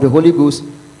character of the Holy Ghost,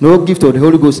 no gift of the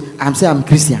Holy Ghost. I'm saying I'm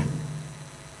Christian.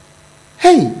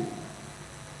 Hey,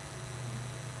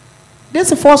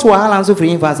 there's a false while answer for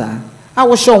him. I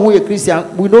was sure who you're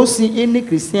Christian. We don't see any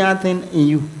Christian thing in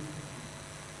you.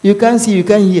 You can't see, you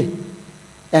can't hear.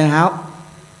 And how?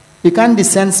 You can't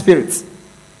discern spirits.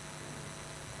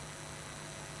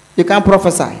 You can't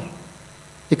prophesy.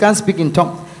 You can't speak in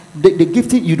tongues. The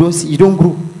gifting you don't see, you don't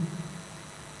grow.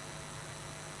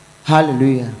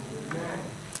 Hallelujah.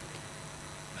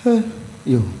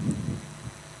 You.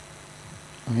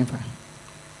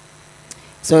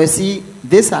 So you see,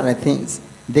 these are the things.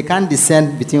 They can't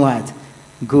discern between what?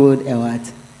 Good and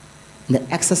what? The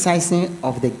exercising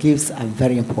of the gifts are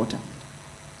very important.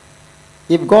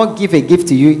 If God give a gift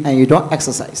to you and you don't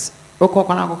exercise,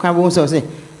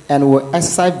 and we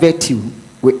exercise virtue,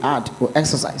 we add, we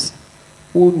exercise.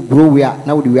 Who grow we are,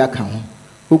 now do we account?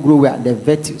 Who grow we are, the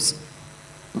virtues.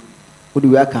 Who do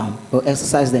we account? We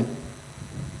exercise them.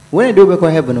 When I do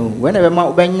we heaven, whenever my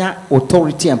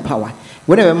authority and power,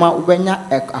 whenever my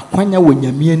akwanya when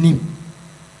you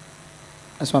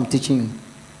that's what I'm teaching you.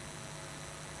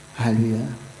 Hallelujah.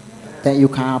 Then you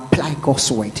can apply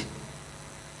God's word.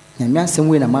 And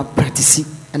I'm practicing,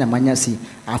 and I'm saying,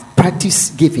 I've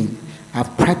practiced giving.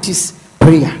 I've practiced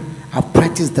prayer. I've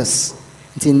practiced this.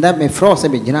 In that, my frost,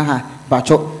 but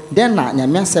then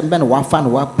I said, Ben, one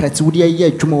fan, one practice, would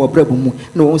ye jumo brebumu?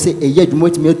 No one say a year me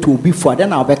to before,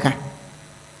 then I'll becca.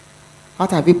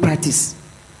 What have you practiced?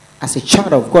 As a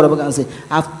child of God, I'm going to say,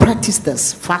 I've practiced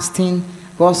this fasting,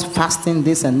 God's fasting,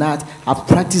 this and that. I've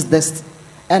practiced this,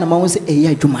 and I'm going to say a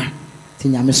year juma.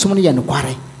 I'm so many and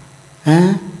quarry.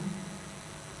 You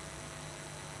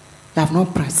have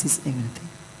not practiced anything.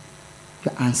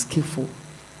 You're unskillful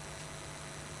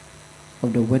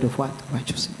of the word of what?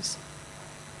 Righteousness.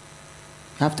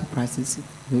 You have to practice it.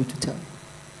 You have to tell.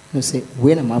 You say,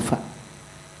 when am I fat?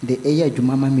 The aya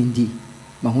Jumama Mindi.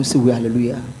 Mahusi we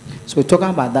hallelujah. So we're talking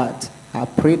about that. I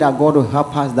pray that God will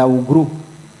help us that will grow.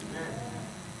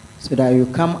 So that you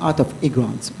come out of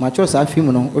ignorance. My choice I feel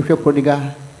no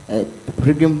prodigal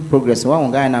pilgrim progress.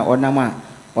 One guy now or nama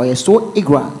or you're so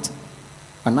ignorant.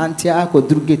 Anantia could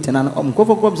do get and go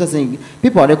for saying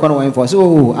people are going for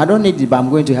so I don't need it, but I'm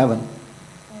going to heaven.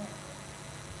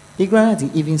 Ignorant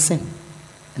even sin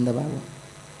in the Bible.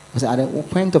 Because at the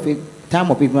point of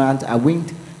time of ignorance,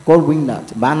 God winged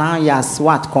that. But now he has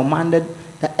what? Commanded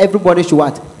that everybody should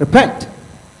what? Repent.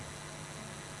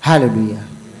 Hallelujah.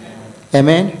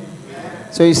 Amen. Amen.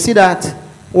 So you see that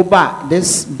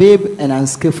this babe and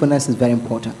unskillfulness is very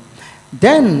important.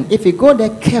 Then if you go there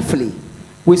carefully,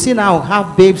 we see now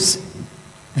have babes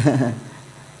that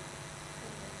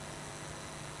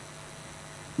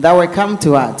will come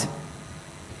to what?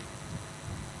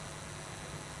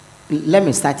 Let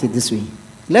me start it this way.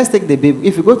 Let's take the babe.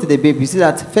 If you go to the babe, you see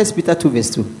that 1 Peter 2 verse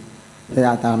 2.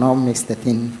 That I'll now mix the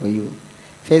thing for you.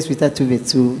 1 Peter 2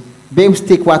 verse 2. Babes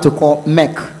take what to call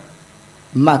milk.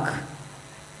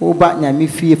 Oba nyame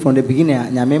fie from the beginning.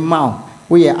 Nyame mau.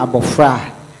 We are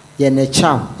abofra. Ye ne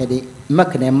chow. Ye de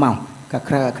milk ne mau.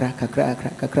 Kakra.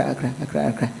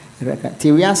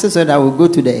 Till we answer so that we'll go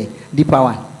to the deeper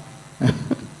one.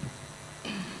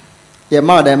 Ye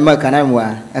mau the milk and I'm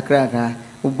wa. Kakra.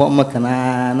 From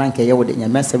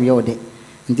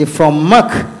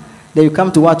milk, then you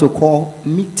come to what we call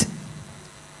meat.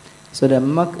 So the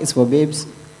milk is for babes.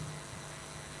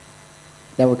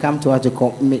 Then we come to what we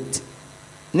call meat.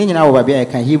 I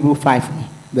can Hebrew 5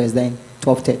 verse 9,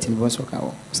 12, 13.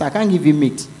 So I can't give you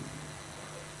meat.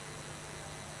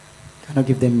 I cannot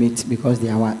give them meat because they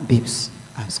are what? Babes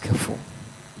and skillful.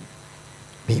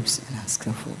 Babes and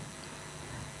unskillful.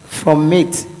 From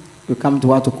meat, you come to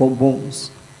what we call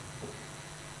bones.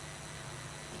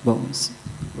 Bones.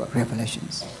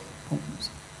 Revelations. Bones.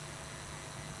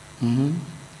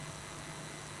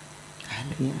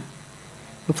 Hallelujah.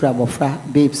 Look for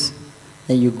babes.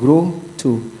 Then you grow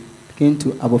to begin to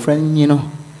abofra you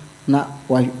know. Na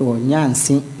wa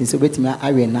nyansi is obetimi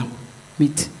awe na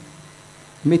meat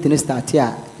ne start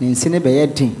here ne nsine be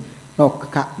yedin na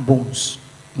okaka bones.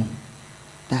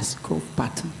 That's growth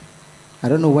pattern. I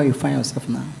don't know where you find yourself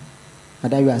now.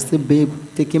 Whether you are still babe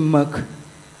taking milk,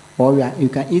 or you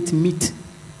can eat meat,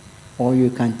 or you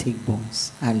can take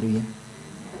bones. Hallelujah.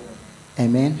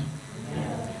 Amen.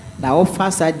 Now,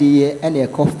 first idea and they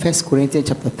call 1 Corinthians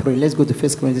chapter 3. Let's go to 1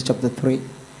 Corinthians chapter 3.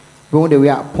 We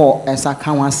are Paul as I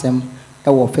can want them.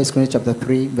 1 Corinthians chapter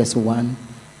 3, verse 1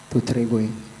 to 3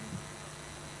 going.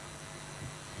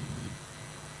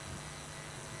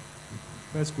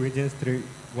 1 Corinthians 3,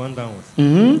 1 downwards.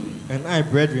 And I,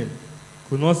 brethren,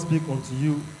 could not speak unto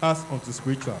you as unto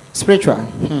spiritual. Spiritual.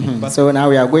 So now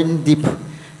we are going deep.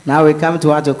 Now we come to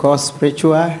what to call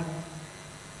spiritual.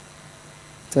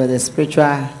 So the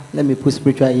spiritual, let me put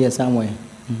spiritual here somewhere.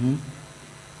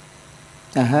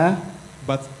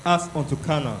 But as unto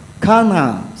carnal.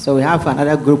 Carnal. So we have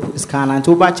another group, it's carnal. And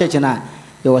to about church now,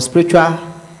 there was spiritual.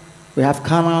 We have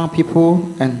carnal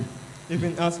people and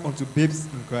even as unto babes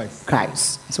in Christ.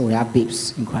 Christ. So we have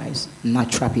babes in Christ,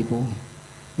 natural people.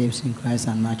 Babes in Christ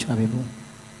and natural people.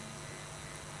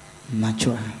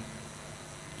 Natural.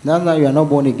 That's why you are not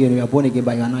born again. You are born again,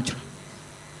 but you are natural.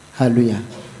 Hallelujah.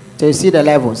 So you see the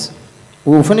levels.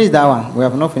 We will finish that one. We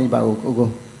have not finished, but we'll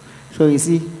go. So you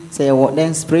see, say what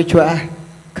then? Spiritual,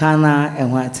 carnal,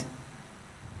 and what?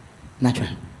 Natural.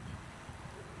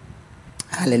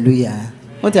 Hallelujah.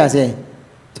 What do I say?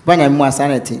 To find more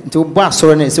sanity. To buy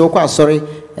sorry, so sorry.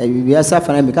 We are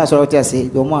suffering because what I say,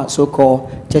 the more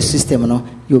so-called church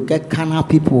system, you get carnal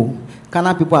people.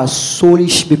 Carnal people are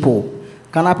soulish people.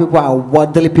 Carnal people are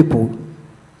worldly people.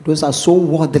 Those are so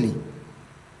worldly.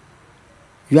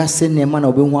 You are saying a man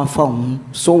of being one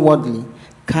found so worldly,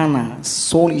 carnal,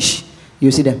 soulish.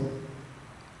 You see them.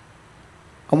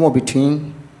 More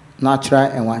between natural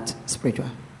and what? Spiritual.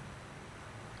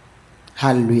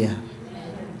 Hallelujah.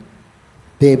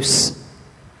 Babes,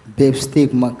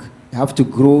 take mark. You have to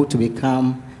grow to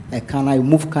become a carnal. You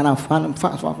move carnal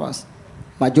fast.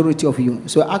 Majority of you.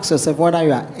 So ask yourself whether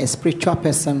you are a spiritual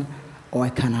person or a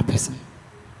carnal person.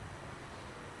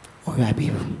 Or you are a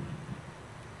babe.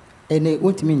 And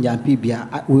what mean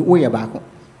Jampibia? We are back.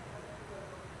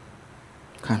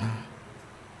 Carnal.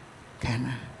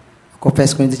 1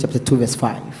 Corinthians chapter 2, verse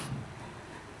 5.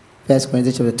 1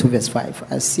 Corinthians chapter 2, verse 5.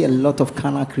 I see a lot of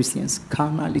carnal Christians.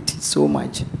 Carnality, so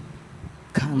much.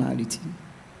 Carnality,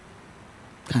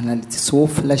 so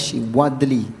fleshy,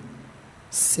 worldly,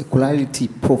 secularity,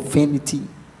 profanity,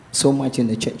 so much in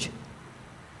the church.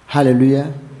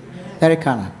 Hallelujah. Very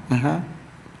carnal. 1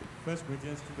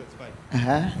 Corinthians 2, verse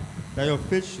 5. That your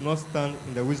faith should not stand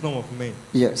in the wisdom of men.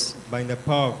 Yes. But in the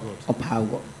power of God. Of power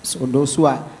of God. So those who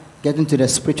are getting to the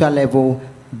spiritual level,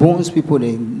 bones people,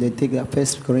 they take that 1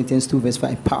 Corinthians 2, verse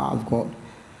 5, power of God.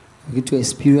 We get to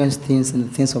experience things in the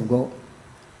things of God.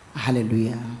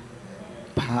 Hallelujah.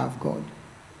 Power of God.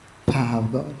 Power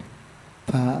of God.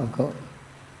 Power of God.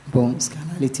 Bones,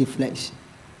 carnality, flesh.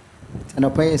 And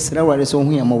upon a that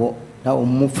will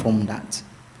move from that.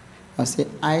 I say,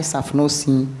 eyes have not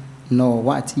seen, nor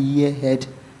what ear heard,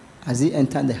 as it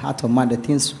entered the heart of man, the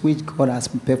things which God has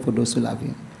prepared for those who love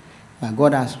him. And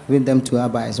God has revealed them to her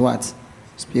by his what?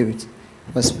 Spirit.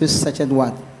 For Spirit searcheth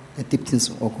what? The deep things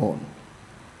of God.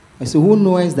 I say, who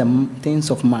knows the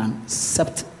things of man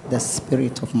except the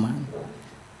Spirit of man?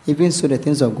 Even so, the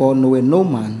things of God know no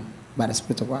man but the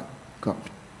Spirit of what? God.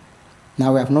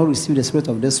 Now we have not received the Spirit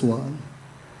of this world,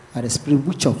 but the Spirit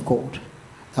which of God,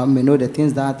 that we may know the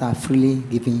things that are freely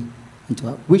given unto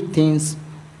us. Which things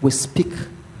we speak,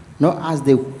 not as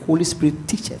the Holy Spirit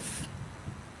teacheth,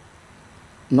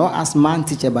 not as man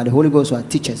teacheth, but the Holy Ghost who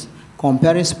teachers.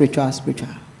 Comparing spiritual.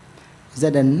 Is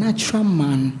that the natural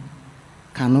man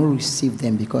cannot receive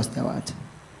them because they are what?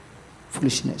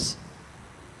 Foolishness.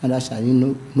 And that shall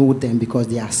you know them because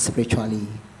they are spiritually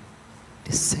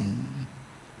discerned.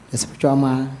 The spiritual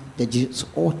man, that Jesus,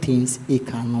 all things, he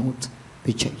cannot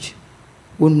be judged.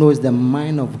 Who knows the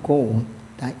mind of God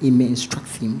that he may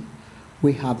instruct him?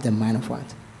 We have the mind of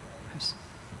what?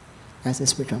 That's a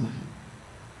spiritual man.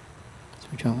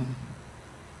 Spiritual man.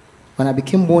 When I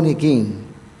became born again,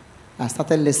 I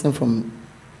started listening from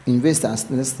investors.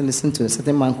 Listen to a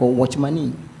certain man called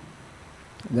Watchman,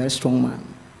 a very strong man.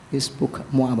 He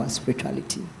spoke more about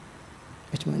spirituality.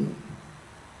 Watchman.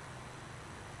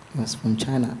 He was from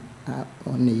China.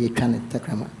 Only China,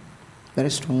 very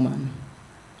strong man.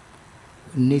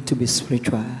 We need to be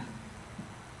spiritual.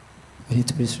 We need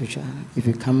to be spiritual. If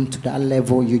you come to that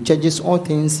level, you judges all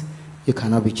things, you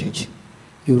cannot be judged.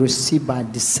 You receive by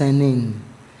discerning.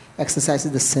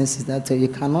 Exercising the senses. That you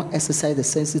cannot exercise the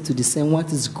senses to discern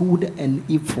what is good and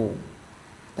evil.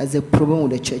 That's the problem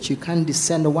with the church. You can't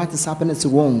discern what is happening is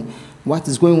wrong. What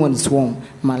is going on is wrong.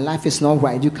 My life is not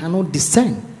right. You cannot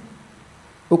discern.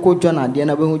 Oko Jonah, the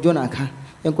end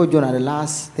Jonah, the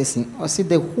last person. I see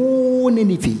the whole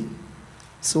Nineveh.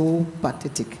 So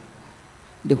pathetic.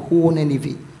 The whole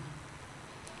Nineveh.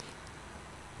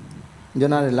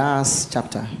 Jonah, the last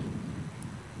chapter.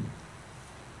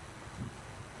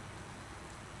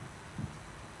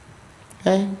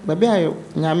 Baby,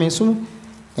 I mean, so,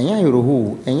 and you're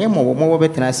who, and you're more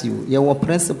better as you. Your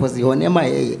principles, your name,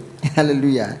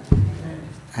 hallelujah.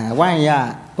 Why,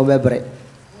 ya, over bread.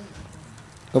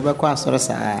 Over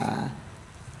Quasorosa,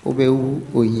 over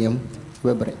Uyam,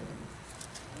 over bread.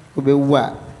 Over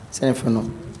what, send for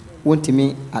no. Won't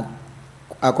me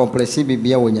accomplish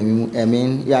be a woman, I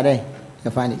mean, you are there,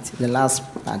 you find it, the last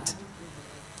part.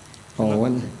 Oh,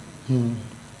 one.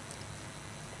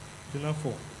 Jonah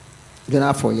 4.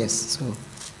 Jonah 4, yes. So,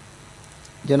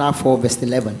 Jonah 4, verse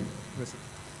 11.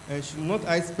 And should not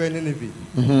I spare Nineveh?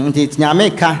 It's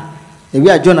Nyameka. We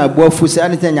are Jonah Bofu, say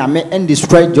anything Yame and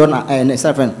destroy Jonah and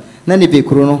seven. Nineveh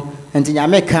Kuruno. And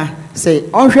Nyameka say,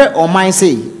 Onre or mine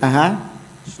say,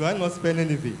 Should I not spare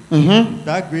Nineveh?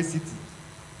 That great city,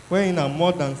 wherein are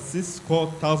more than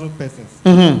 6,000 persons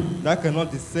that cannot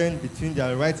discern between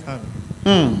their right hand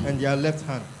and their left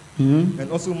hand,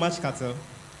 and also much cattle.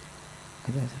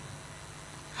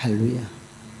 Hallelujah.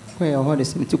 So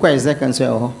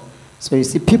you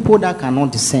see, people that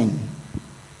cannot discern,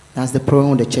 that's the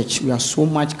problem with the church. We are so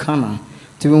much carnal.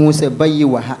 To even say, buy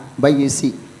you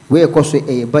see, where cost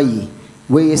a buy,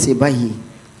 where you say buy ye.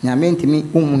 Now, mean to me,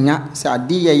 say,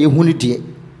 dear, you who need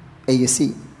you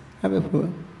see. Have a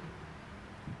problem.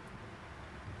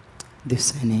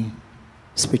 Discerning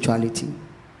spirituality.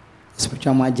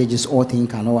 Spiritual mind judges all things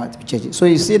cannot judge. So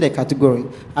you see the category.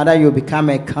 Either you become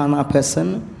a carnal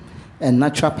person, a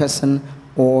natural person,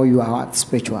 or you are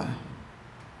spiritual.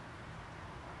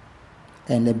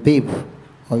 And a babe,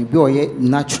 or you be a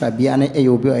natural, be an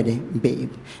a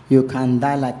babe. You can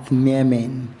die like mere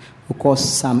men. Because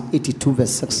Psalm 82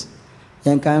 verse 6.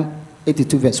 Yankan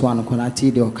 82 verse 1. I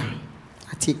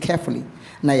take carefully.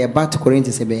 Now you're back to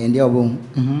Corinthians and the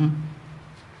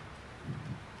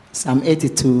Psalm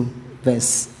 82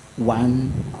 verse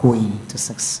 1 going to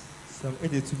 6. Psalm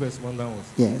 82 verse 1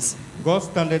 downwards. Yes. God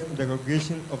standeth in the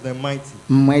congregation of the mighty.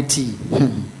 Mighty.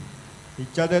 He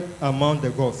judgeth among the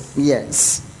gods.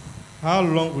 Yes. How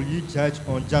long will you judge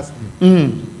unjustly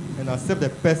and accept the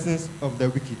persons of the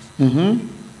wicked?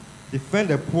 Defend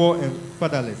the poor and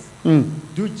fatherless.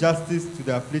 Do justice to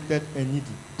the afflicted and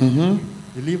needy.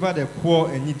 Deliver the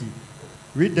poor and needy.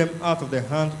 Rid them out of the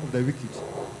hand of the wicked.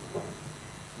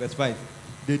 Verse 5.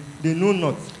 They know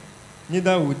not,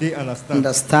 neither will they understand.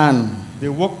 They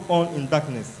walk on in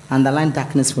darkness. Underline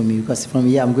darkness for me, because from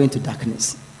here I'm going to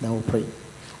darkness. Then we'll pray.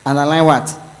 Underline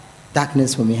what?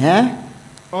 Darkness for me, huh?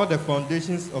 All the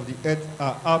foundations of the earth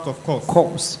are out of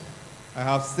course. I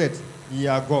have said, ye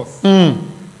are gods,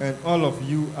 and all of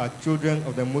you are children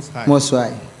of the Most High. Most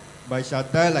High. But ye shall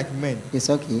die like men. It's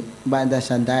okay, but they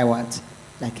shall die what?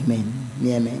 Like men,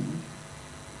 mere men.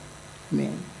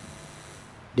 Men.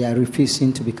 They are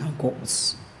refusing to become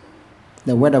gods.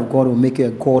 The word of God will make you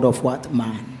a god of what?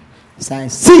 Man. Say,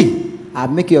 see, I'll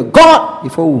make you a god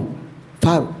before who?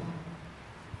 Pharaoh.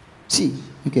 See,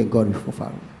 make you a god before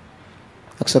Pharaoh.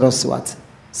 Exodus what?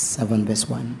 7 verse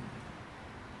 1.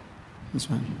 This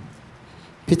one.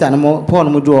 Peter and Paul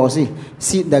and draw.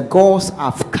 See, the gods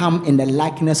have come in the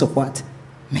likeness of what?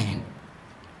 Man.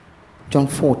 John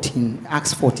 14,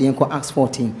 Acts 14, Acts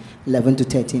 14, 11 to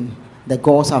 13. The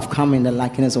gods have come in the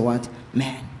likeness of what?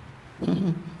 Man.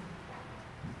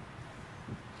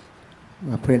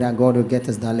 I pray that God will get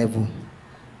us that level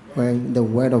where the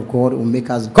word of God will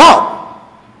make us God.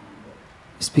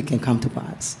 Speak and come to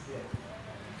pass.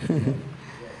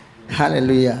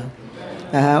 Hallelujah.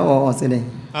 What's it?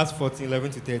 Acts 14,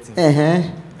 11 to 13.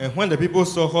 And when the people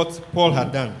saw what Paul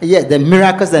had done. Yeah, the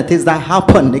miracles and things that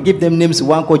happened. They give them names.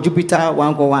 One called Jupiter,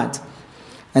 one called what?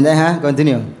 And then,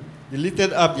 continue. They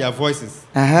lifted up their voices,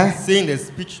 saying the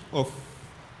speech of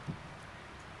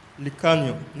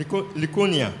Lycaonia.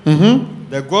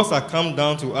 The gods are come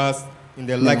down to us in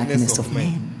the likeness of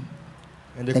men.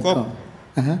 And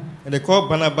they called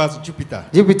Barnabas Jupiter.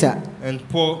 And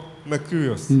Paul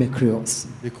Mercurius.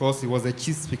 Because he was a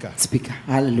chief speaker.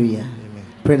 Hallelujah. Amen.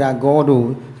 Pray that God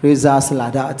will raise us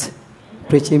like that,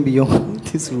 preaching beyond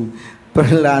this room.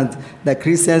 prevalent. The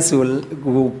Christians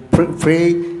will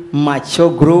pray, mature,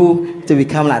 grow to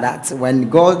become like that. When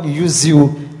God uses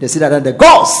you, they see that the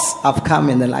gods have come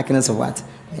in the likeness of what?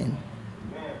 Men.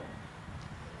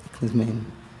 Men.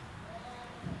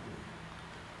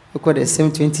 Look at the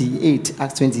same 28,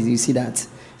 Acts 20, you see that?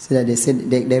 So that they said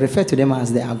they refer to them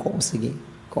as they are gods again.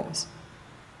 Gods.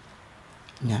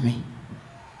 Amen.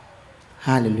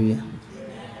 Hallelujah.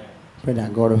 Pray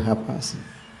that God will help us.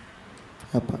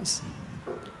 Help us.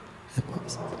 Help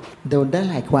us. They will die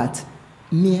like what?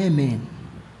 Mere men.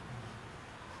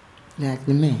 Like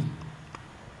the men.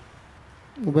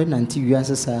 When until you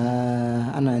ask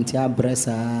and until our breasts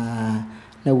are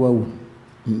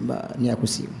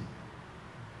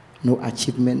no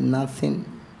achievement, nothing,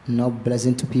 no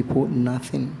blessing to people,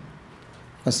 nothing.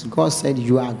 Because God said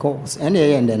you are gods. And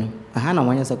then I had a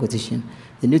one-year quotation.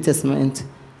 The New Testament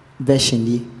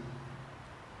version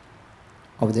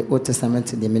of the Old Testament,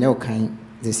 the Menel kind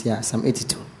this year, Psalm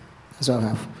 82. That's what I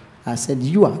have. I said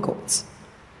you are gods.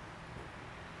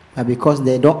 But because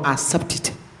they don't accept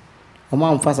it, so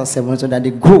that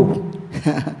they grow.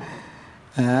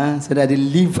 So that they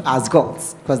live as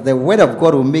gods. Because the word of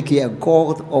God will make you a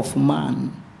god of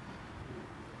man.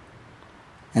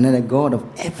 And then a god of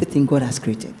everything God has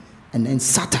created. And then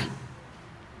Satan.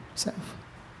 So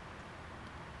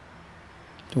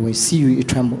when he see you, it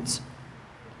trembles.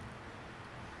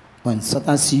 When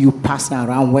Satan see you passing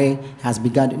around where he has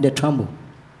begun, they tremble.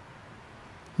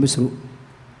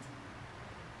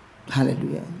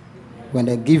 Hallelujah. When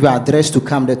they give you address to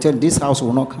come, they tell you, this house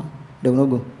will not come. They will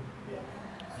not go.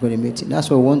 Going to meet you. That's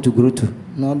what we want to grow to.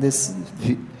 Not this.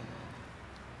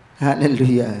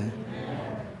 Hallelujah.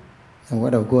 The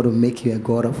word of God will make you a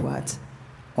god of what?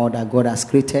 All that God has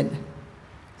created.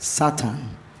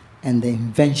 Satan. And the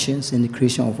inventions and the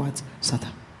creation of what?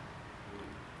 Satan.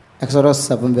 Exodus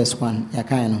 7 verse 1.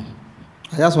 I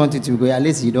just want you to go. At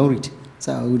least you don't read.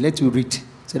 So I will let you read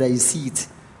so that you see it.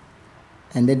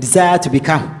 And the desire to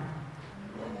become.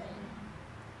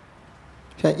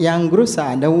 Young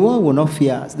Grossa, the world will not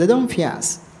fear us. They don't fear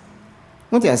us.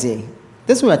 What do I say?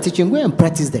 That's what we are teaching. Go and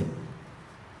practice them.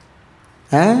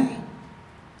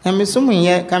 And someone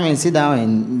here come and sit down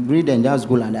and read and just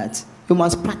go like that. You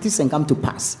must practice and come to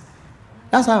pass.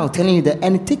 That's why I'm telling you that,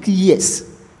 and it takes years.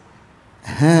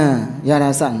 You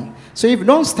understand? So if you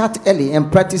don't start early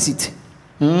and practice it,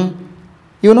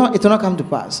 you know it will not come to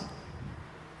pass.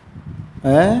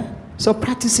 So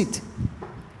practice it.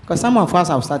 Because some of us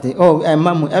have started. Oh,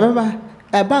 mamu,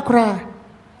 bakra.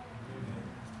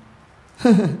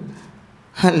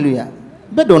 Hallelujah.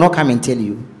 But do not come and tell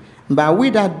you. But we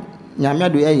that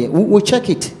we'll check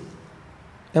it.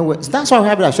 And that's why we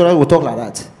have the assurance we'll talk like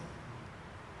that.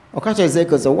 Okay,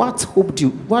 because what hope do you,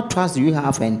 what trust do you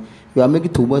have, and you are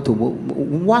making to what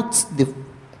the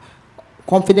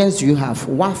confidence do you have?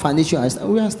 What foundation?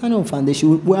 We are standing on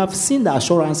foundation. We have seen the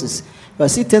assurances. We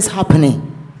have seen things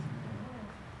happening.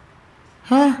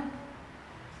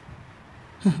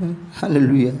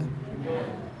 Hallelujah.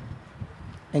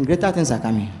 And greater things are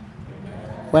coming.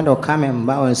 When they'll come and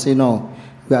bow and say, no,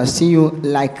 we are seeing you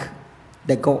like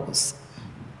the gods.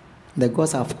 The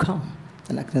gods have come.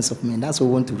 The likeness of men. That's what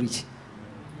we want to reach.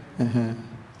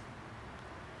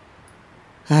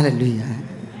 Hallelujah.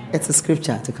 It's a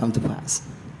scripture to come to pass.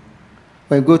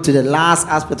 When we go to the last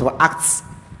aspect of Acts,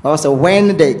 also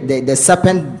when the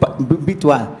serpent bit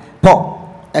Paul.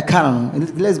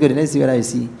 Let's go. Let's see what I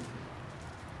see.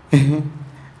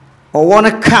 Or one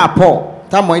a car, Paul.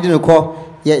 Time I didn't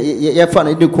call. Yeah, fun.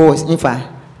 I didn't call. In fact,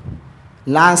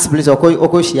 last place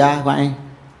Okoshia,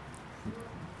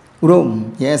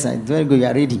 Rome. Yes, very good. You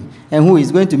are ready. And who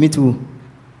is going to meet who?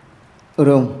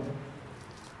 Rome.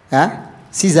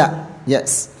 Caesar.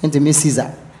 Yes, going to meet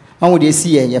Caesar. How would you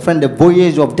see your friend the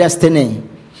voyage of destiny?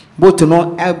 Both to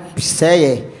know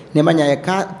say.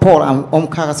 Paul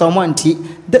and someone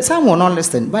some will not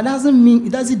listen, but it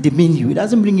doesn't demean you, it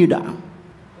doesn't bring you down.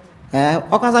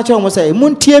 Okasacho almost say,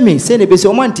 Muntie me, say the base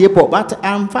of one Paul, but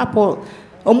I'm far Paul.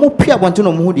 Almost Pia want to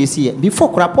know who this year.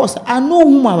 Before Crapos, I know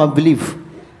whom I believe.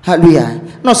 Hallelujah.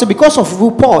 No, so because of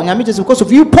you, Paul, I mean, just because of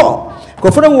you, Paul.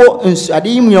 Go for the war, I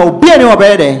didn't know, be any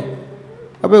better.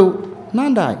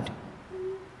 None died.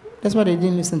 That's why they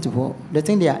didn't listen to Paul. They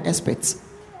think they are experts,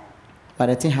 but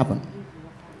the thing happened.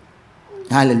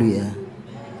 Hallelujah.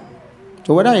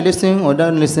 So whether you listen or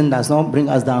don't listen does not bring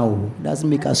us down. It doesn't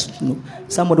make us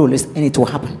somebody will listen and it will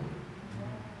happen.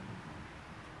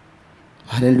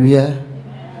 Hallelujah.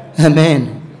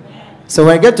 Amen. So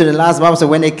when I get to the last Bible, so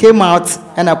when they came out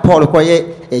and Paul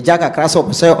a jack across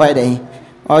up so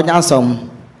or down some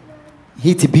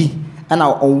heat be and I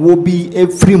will be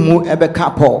every move ever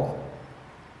Paul.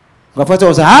 Go for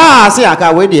to say, ah, see, I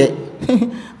can't wait yet.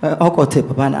 Uncle Tip,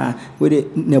 Papa, with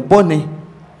it, ne bonnet.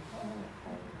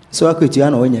 So I could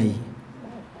know when ye.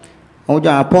 Oh,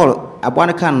 John Paul, I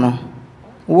want a cannon.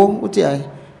 What I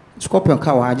scorpion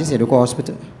cow, I just said to go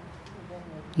hospital.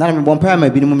 Now I'm one pair,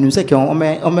 maybe the second on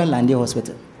my landing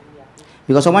hospital.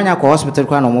 Because when I go hospital,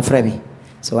 crown on Frebby.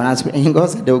 So when I speak in God,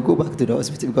 they will go back to the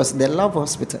hospital because they love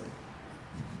hospital.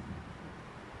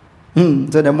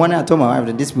 So the morning I told my wife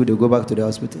that this people will go back to the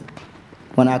hospital.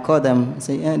 When I called them, I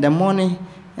said, the morning,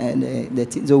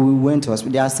 so we went to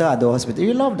hospital. They are still at the hospital.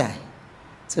 You love that.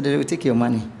 So they will take your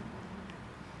money.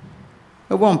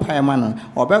 We won't pay money.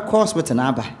 Or back hospital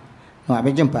now. No,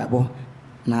 I jump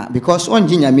now because one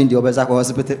junior mean the other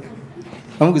hospital.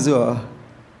 I'm going to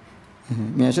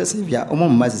me I just say yeah,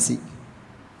 must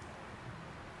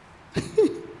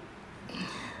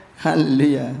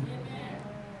Hallelujah.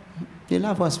 They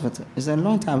love hospital. It's a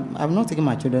long time. I've not taken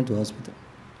my children to hospital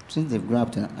since they've grown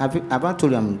up to now. I've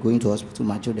told you I'm going to hospital,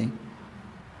 my children.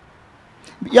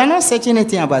 You're not searching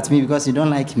anything about me because you don't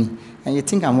like me and you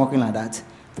think I'm working like that.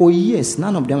 For years,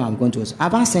 none of them I'm going to hospital.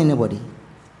 Have I seen anybody?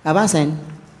 Have I seen?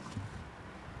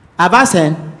 Have I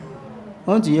seen? I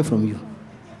want to hear from you.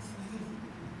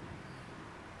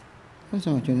 What's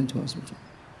my children to hospital?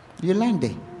 You like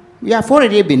there? You have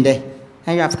already been there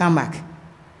and you have come back.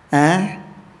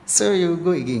 So you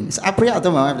go again. So I pray out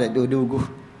to my wife that they will go.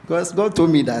 Because God told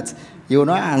me that you will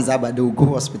not answer, but they will go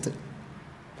hospital.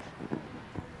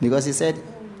 Because he said,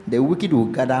 the wicked will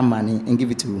gather money and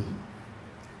give it to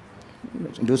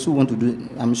those who want to do it.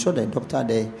 I'm sure the doctor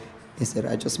there is a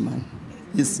righteous man.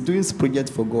 He's doing this project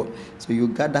for God. So you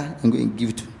gather and go and give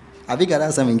it to. Have you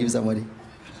gathered some and give somebody?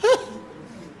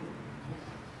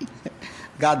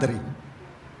 Gathering.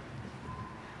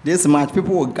 This much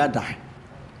people will gather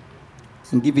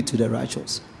and give it to the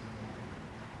righteous.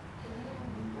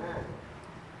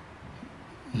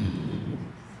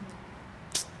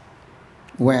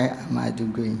 Where am I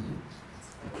going?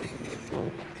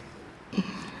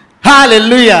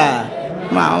 Hallelujah!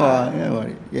 Don't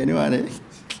worry. Anyone?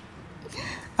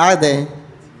 Are there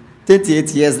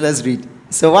 38 years? Let's read.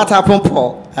 So what happened,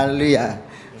 Paul? Hallelujah.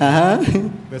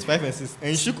 Verse 5 and 6. And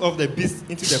he shook off the beast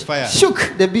into the fire.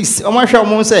 Shook the beast. Paul,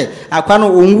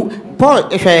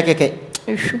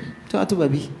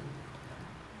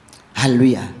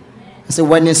 hallelujah. So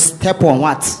when you step on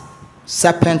what?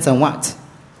 Serpent and what?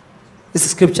 This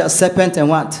is scripture, serpent and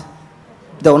what?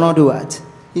 They will not do what?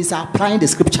 He's applying the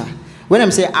scripture. When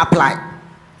I'm saying apply,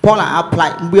 Paul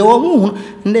apply. We all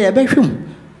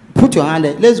put your hand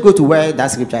there. Let's go to where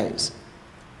that scripture is.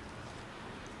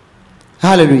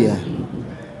 Hallelujah.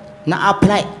 Now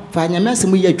apply. Find your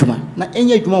message with your juma. Now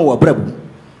any juma will break.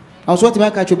 I was what to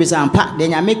make a choice and pack.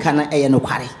 Then I make an no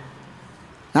quarry.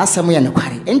 Now somewhere no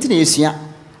quarry. Anything is here.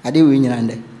 I did win your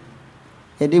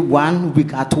I did 1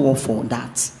 week at all for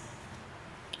that.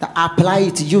 Apply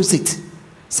it, use it.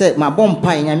 Say my bomb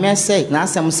pie, and I may say, now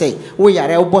some say, we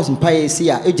are a boss and pie, see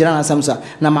a general samsa.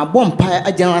 Now my bomb pie,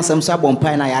 a general samsa bomb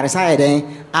pie, and I reside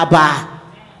in Abba.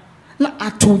 Now I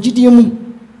told you,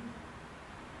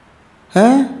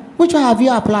 which one have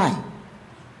you applied?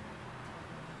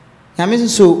 Now, Mrs.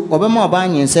 So, Obama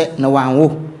Bany said, no one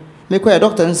will. Make a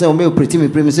doctor and say, oh, pretty me,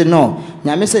 pretty say, no.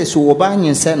 Now, Mrs. So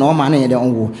Obama said, no money,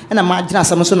 don't go. And I might just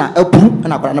some son, a poop,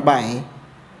 and I got to buy.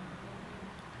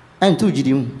 And 2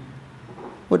 GD.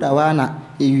 What I want,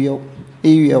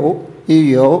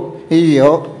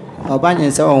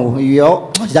 Obama said, oh,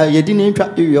 you didn't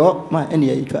interrupt you, my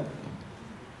any trap.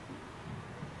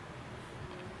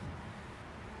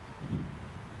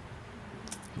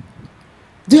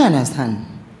 Do you understand?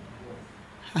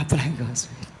 Apply God's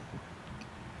will.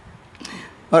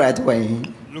 All right, wait.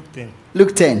 Luke 10.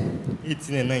 Luke 10.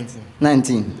 18 and 19.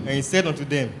 19. And he said unto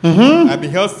them, I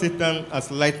beheld Satan as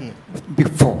lightning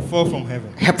fall from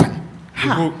heaven.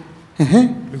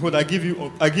 Behold, I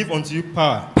give unto you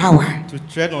power to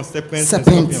tread on serpents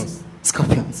and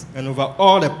scorpions, and over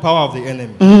all the power of the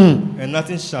enemy, and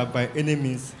nothing shall by any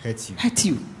means hurt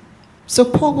you. So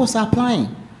Paul was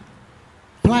applying.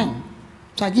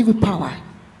 So I give you power.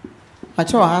 I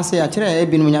try to say, I try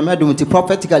to be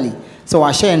prophetically. So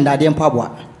I share in that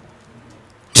power.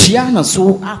 Tiana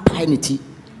so applying it.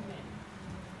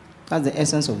 That's the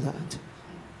essence of that.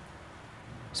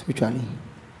 Spiritually.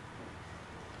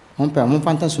 One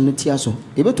fantasy no tiaso.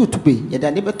 Ebe to be, yet I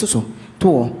never to so.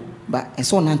 But I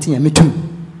saw 19 me too.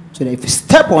 So that if you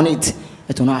step on it,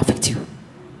 it will not affect you.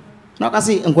 Now I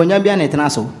say, I'm going to be an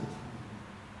eternal.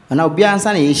 And I'll be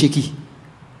answering shaky.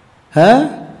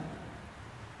 And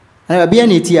I'll be an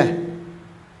etia.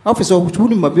 Officer, which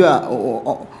wouldn't be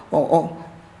or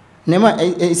never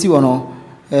see one or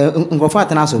Ngofat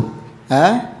and also.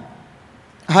 Huh?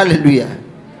 Hallelujah.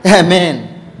 Amen.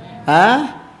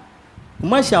 Huh?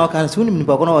 Umasha wakana suni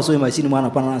mnipakona wasoi machine mwana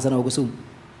pana sana wakusumu.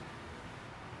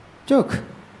 Joke.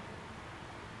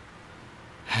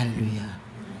 Hallelujah.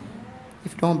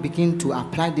 If you don't begin to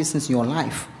apply this in your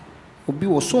life, obi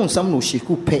wo so nsam no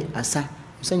sheku pe asa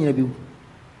usanyira bi.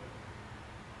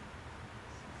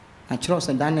 A church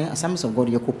and dan Assemblies of God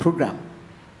yeko program.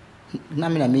 Na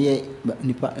me na me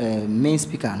main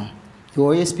speaker no.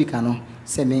 Your speaker no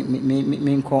say me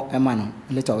nko ema no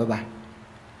later over.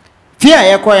 Fear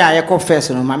yeko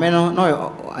first no mame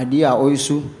no idea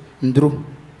oyisu ndru.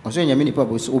 Oso nyame nipa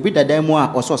bo so obi dada mu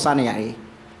a oso sa na yare.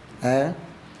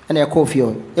 And a coffee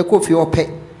or pay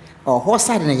or horse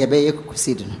side in a bay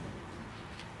seed.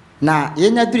 Now,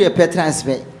 you're not doing a pet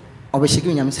transfer or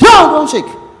shaking him. No, don't shake.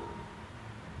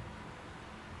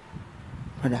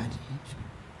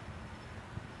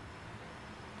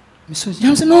 Mr.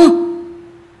 Johnson, no.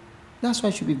 That's why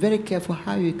you should be very careful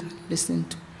how you can listen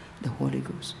to the Holy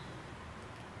Ghost.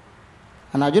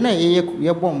 And I don't know,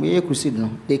 you're born, you're crusade.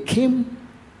 They came,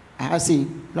 I see,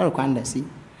 not a kind see.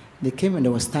 They came and they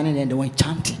were standing there and they were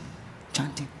chanting.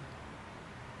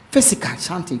 Physical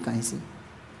chanting, you can see.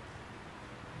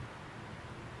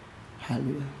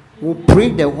 Hallelujah. We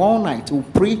prayed the whole night. We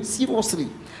prayed seriously.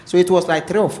 So it was like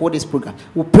 3 or 4 days program.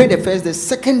 We prayed the first day,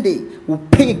 second day, we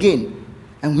pray again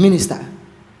and minister.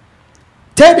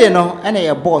 Third day, no, and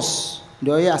a boss,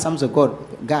 the Assemblies of God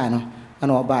guy, no,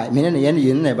 and all by, meaning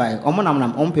you buy.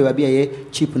 Omonam, pay be a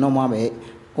cheap no more,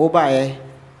 or buy.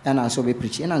 And I saw we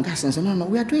preaching and gas and said, no,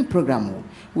 we are doing program.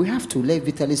 We have to let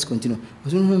Vitalis continue. I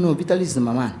said, no, Vitalis is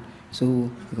my man. So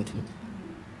we continue.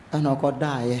 And I got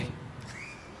die.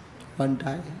 One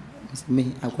die.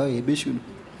 Me, I got a bishop.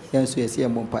 Yes, yes, yeah,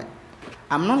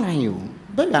 I'm not lying you,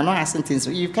 but you are not asking things.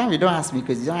 You don't ask me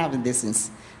because you don't have the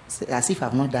sense. As if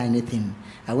I've not done anything.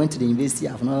 I went to the university,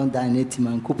 I've not done anything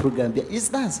and co-program. It's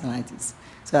that like this.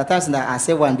 So at times I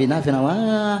say one be nothing.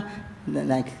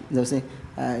 Like they'll say.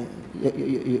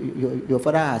 Your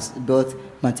father has built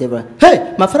Matebra.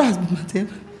 Hey, my father has built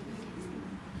Matebra.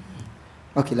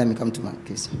 Okay, let me come to my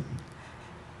case.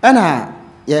 And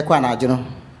you know,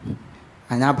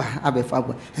 and Abba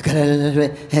Fabo.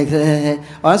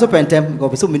 I also spent time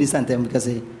go so many sometimes because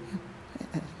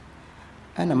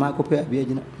and a Marco Pay, you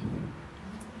know,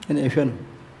 and if you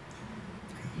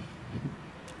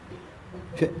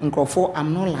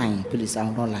I'm not lying, please,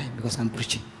 I'm not lying because I'm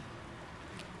preaching.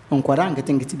 On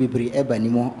getting it to be brave ever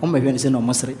anymore. On my friends in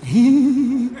Mosri.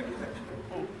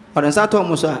 But on Saturday,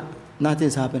 almost nothing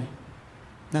is happening.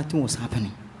 Nothing was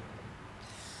happening.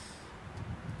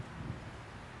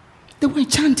 They were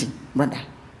chanting, brother.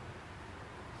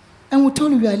 And we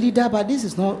told you we are leader, but this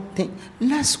is not thing.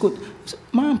 Let's go.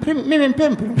 Man,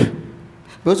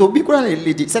 because Obi Kura a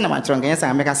lady, send my trunk and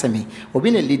say, make us me. Obi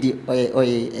a lady or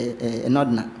a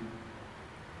nodna.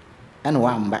 And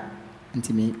one back.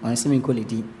 Until me on swimming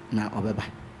quality now obeba.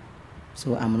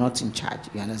 So I'm not in charge,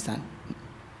 you understand?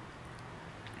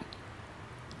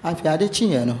 I've had a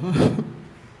chin, you know.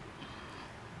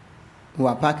 We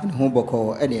are parking home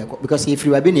because if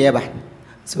you have been here,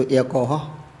 so you call her.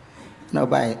 No,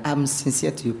 by I'm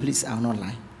sincere to you, please, I'm not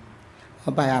lying.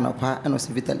 Or by an opera and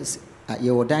also Vitalis.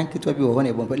 You will dine to be one,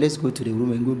 but let's go to the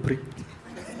room and go pray.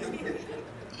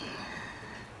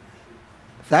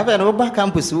 Have an over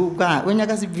campus who got when you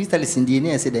guys Vitalis in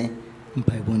the said,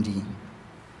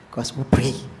 because we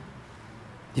pray.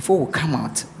 Before we come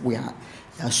out, we are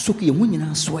soaking in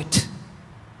our sweat.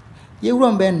 You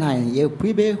run by 9, you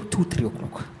pray by 2-3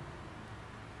 o'clock.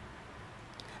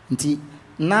 Until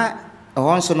now,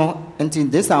 also no, until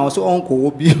this I also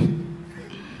uncle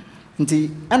until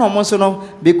and almost no,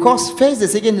 because first the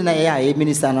second in a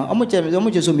minister, how much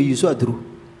so me you so drew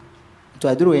to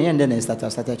a drew and then I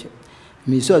started.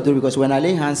 Me so adru because when I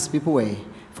lay hands, people were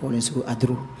falling so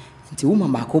adru. Until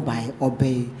woman back by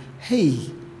obey.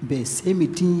 Hey, be same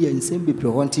meeting and same be pre.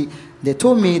 They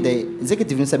told me the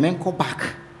executive men go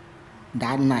back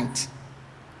that night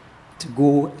to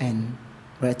go and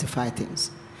rectify things.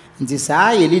 And this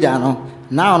a leader no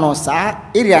now no sir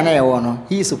area na no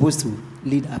he is supposed to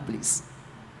lead our place.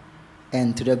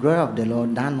 And to the glory of the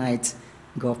Lord, that night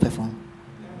God performed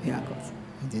miracles.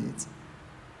 He did it.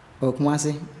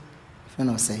 Okumasi.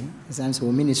 Friend say, it's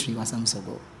ministry was some so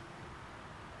go.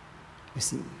 You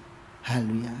see,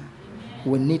 hallelujah. Amen.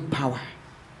 We need power.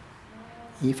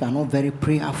 If you are not very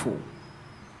prayerful,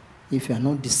 if you are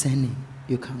not discerning,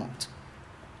 you cannot.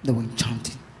 They were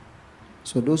chanting.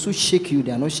 So those who shake you,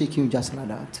 they are not shaking you just like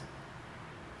that.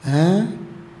 Huh?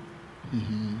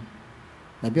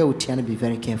 Maybe I would try to be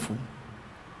very careful.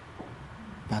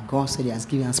 But God said He has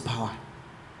given us power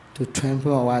to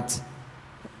trample on what?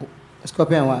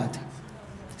 Scorpion what?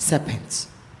 Serpents.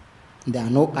 There are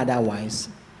no other wise.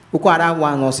 Who other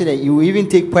one or say that you even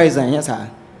take poison? Yes, sir.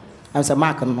 I'm saying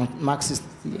Mark 16.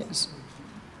 Yes.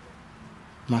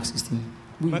 Mark 16.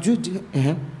 Mark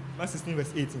 16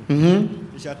 verse 18.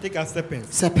 They shall take as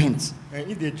serpents. Serpents.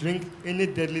 And if they drink any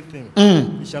deadly thing,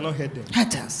 it shall not hurt them.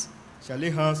 Hurt us. Shall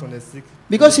lay hands on the sick.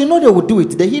 Because you know they will do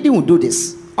it. The hidden will do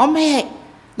this. Oh man,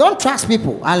 don't trust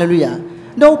people. Hallelujah.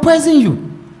 They will poison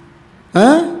you.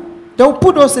 Huh? They will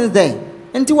put those things there.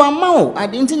 You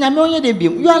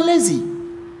are lazy.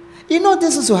 You know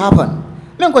this is to happen.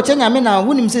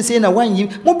 When him say na one you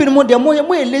more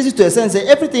lazy to a sense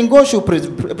everything God should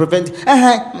prevent.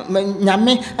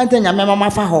 Nyame ante nyame mama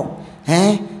fa ho.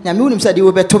 Nyame unim say they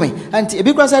will be to me. And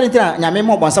because I didn't nyame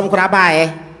mo bon sam kura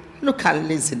ba look at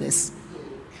laziness.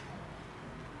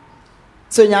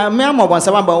 So nyame mo bon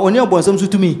sam ba oni bon sam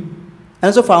to me.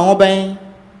 And so for ho ben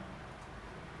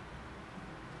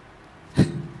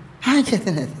I get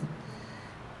it.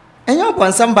 And your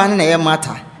bonsam ban na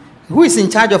matter. Who is in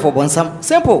charge of a bonsam?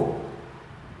 Simple.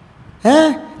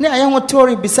 Ne ayo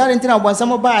tori bisare ntina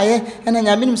bonsam ba and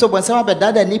anya minim so bonsam ba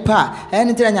dada nipa and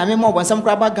ntina nyame mo bonsam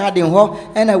kra ba garden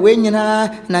ho and we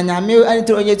nyina na nyame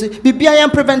anti onye bibia yan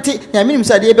prevent nyame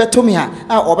so de be to me a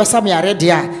obesa me are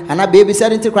dia ana baby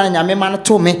sare ntina kra nyame man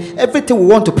to me everything we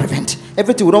want to prevent,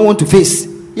 everything we don't want to face.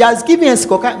 He has given us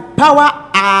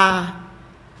power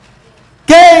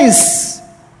against.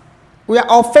 We are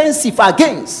offensive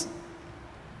against,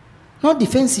 not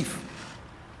defensive.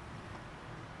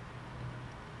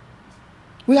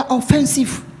 We are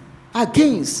offensive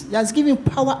against. He has given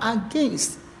power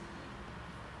against.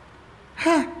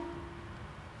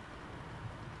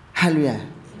 Hallelujah.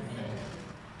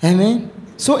 Amen.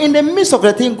 So in the midst of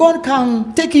the thing, God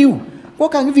can take you. God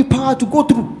can give you power to go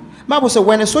through. Bible said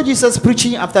when they saw Jesus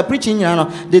preaching, after preaching,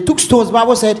 they took stones.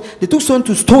 Bible said they took stones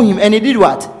to stone him, and he did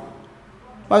what?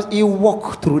 But he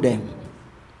walked through them.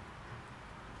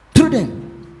 Through them.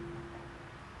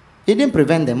 He didn't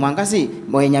prevent them. One can say,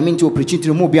 "Boy, nyame to preaching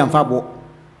to mo bi amfabo."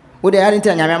 Wo dey are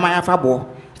ntia nyame ma afabo.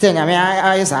 Tell nyame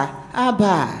ayesa.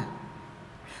 Aba.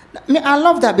 I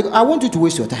love that because I want you to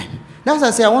waste your time. That's why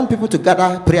I say I want people to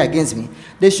gather pray against me.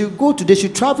 They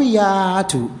should travel here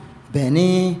to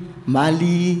Benin,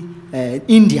 Mali,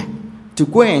 India to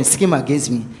go and scheme against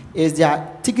me. Is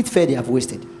their ticket fare they have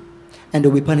wasted, and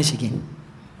they'll be punished again.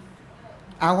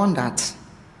 I want that.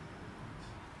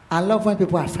 I love when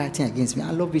people are fighting against me.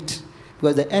 I love it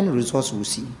because the end result we'll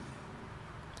see.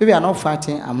 If we are not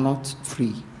fighting, I'm not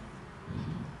free.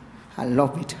 I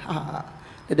love it.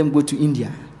 Let them go to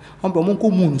India.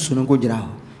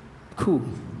 Cool.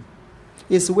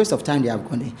 It's a waste of time they have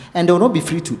gone there. And they will not be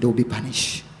free to, they will be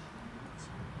punished.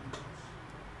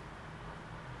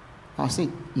 I'll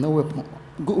see, no weapon.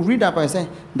 Go read up and say,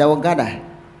 they will gather.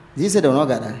 Did you say they will not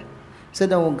gather? Say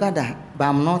they will gather, but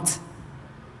I'm not.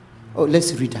 Oh,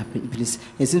 let's read up, please.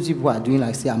 It seems people are doing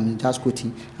like, say, I'm just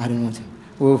quoting. I don't know.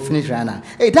 We'll finish right now.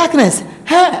 Hey, darkness.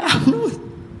 Hey, I'm not.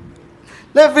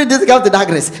 Let's read this out to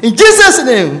darkness. In Jesus'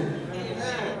 name.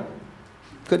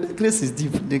 Because darkness is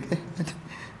deep.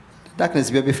 Darkness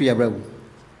will be free, brother.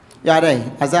 You are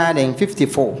there. Isaiah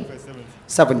 54.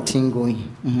 17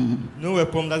 going. Mm-hmm. No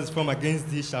weapon that is formed against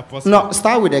thee shall prosper. No,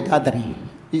 start with the gathering.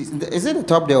 Is it the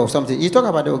top there or something? You talk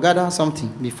about they will gather something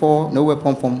before no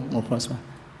weapon formed or prosper.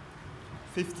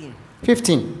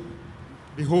 15.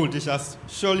 Behold, they shall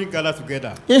surely gather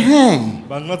together,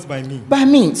 but not by me. By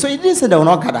me. So it didn't say they will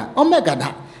not gather. Oh, my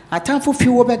gather. A time for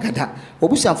few will gather.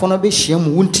 Obusan for no be shame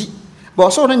wunti. But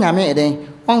also the nyame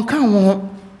then on can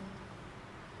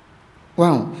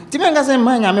wow. Timenga say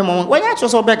man nyame mom. When you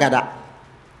so be gather.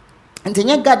 Nti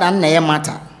nye gather na e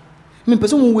matter. Me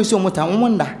person mu we so mota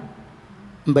wonda.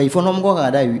 Mba ifo no mgo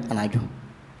gather wi anadwo.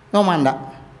 No manda.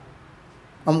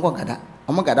 Omgo gather.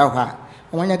 Omo gather ha.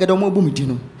 Omanya gather omo bu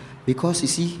midino. Because you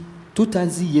see,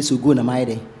 2000 years ago,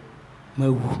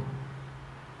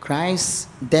 Christ's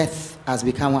death has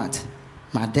become what?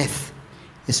 My death.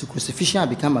 His crucifixion has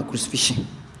become a crucifixion.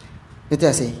 Let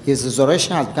us say, his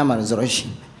resurrection has become a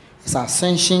resurrection. His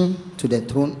ascension to the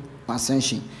throne,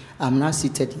 ascension. I'm not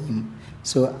seated in him.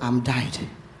 So I'm died.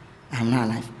 I'm not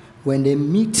alive. When they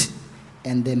meet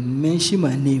and they mention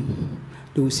my name,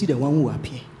 they will see the one who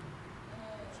appeared.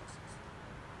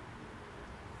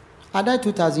 I died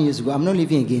 2,000 years ago. I'm not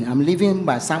living again. I'm living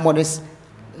by somebody's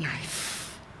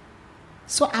life.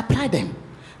 So apply them.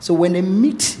 So when they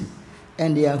meet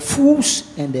and they are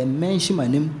fools and they mention my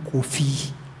name,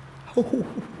 Kofi.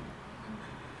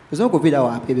 There's no Kofi that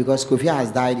will appear because Kofi has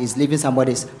died. He's living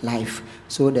somebody's life.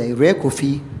 So the real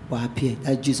Kofi will appear.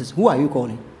 That's Jesus. Who are you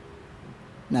calling?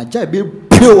 Now, just be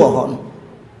pure.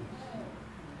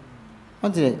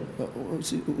 Or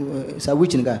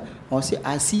say,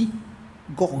 I see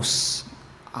ghosts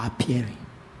appearing.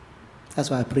 That's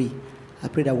why I pray. I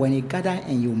pray that when you gather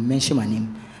and you mention my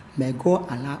name, may God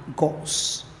allow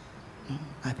ghosts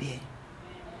appear.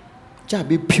 Just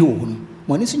be pure.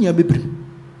 When it's in your baby.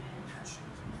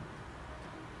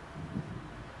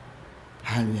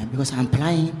 Hallelujah. Because I'm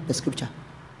applying the scripture.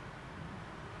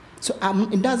 So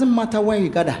it doesn't matter where you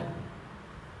gather.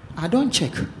 I don't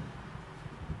check.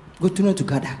 Good to know to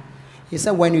gather. He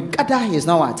said, when you gather, it's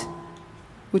not what?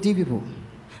 With you people.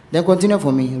 Then continue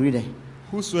for me. Read it.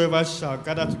 Whosoever shall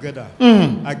gather together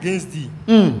against thee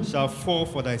shall fall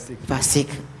for thy sake. For sake.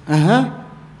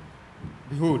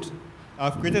 Behold, I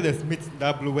have created a smith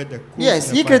that bloweth the coals. Yes,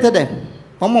 in he the fire. created them.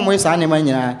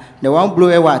 The one blow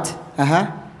a what?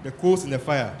 The coals in the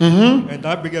fire, and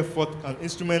that bringeth forth an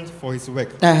instrument for his work.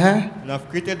 And I've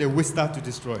created the waster to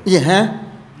destroy.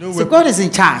 No So weapon- God is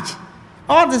in charge.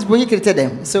 All this when he created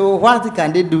them. So what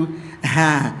can they do?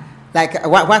 Like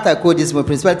what I call this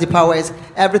principality powers,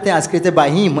 everything is created by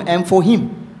him and for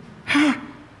him.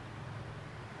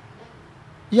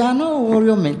 You are no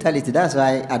warrior mentality. That's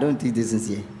why I don't think this is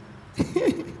here.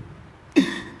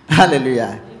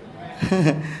 Hallelujah.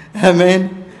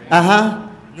 Amen.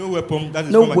 No weapon that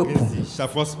is No formed against weapon. thee shall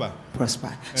prosper.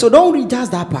 Prosper. So don't read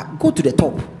just that part. Go to the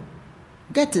top.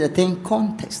 Get to the thing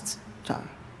context.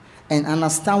 And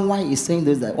understand why he's saying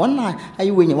this. That one night, are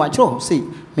you when you watch? Oh, see,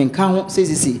 men can't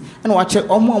say, and watch it.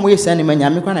 One way sending men,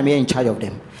 I'm going to be in charge of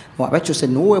them. What bet you say,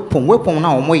 no weapon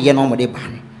now, more yen on the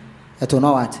ban. That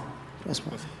know what?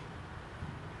 Prosper.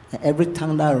 And every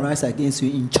tongue that rises against you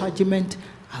in judgment,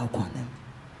 I'll condemn.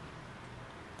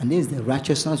 And this is the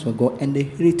righteousness of God and the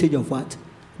heritage of what?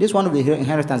 This one of the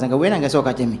inheritance. And when I get so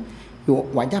catch me, you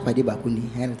watch up at the back with the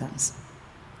inheritance.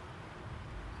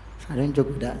 I don't joke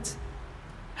with that.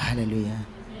 Hallelujah.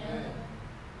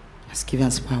 Has given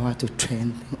us power to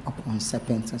tread upon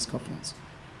serpents and scorpions.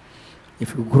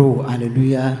 If you grow,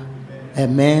 hallelujah.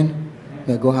 Amen.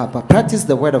 May God help us. Practice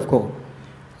the word of God.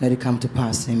 Let it come to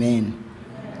pass. Amen.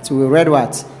 So we read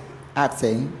what? Acts,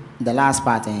 the last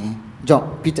part,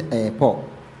 John, Peter, Paul,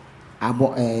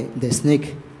 about the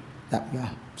snake.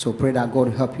 So pray that God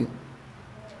will help you.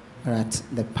 That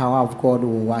the power of God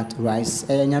will what? Rise.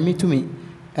 Nyami to me.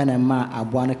 And a man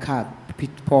abuana car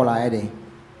Paul ahead.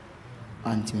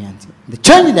 Anti. They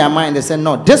change their mind. They say,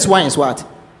 no, this one is what?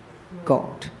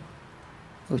 God.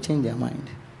 They change their mind.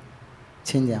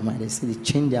 Change their mind. They say they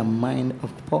change their mind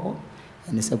of Paul.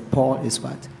 And they say Paul is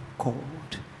what? God.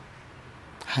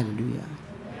 Hallelujah.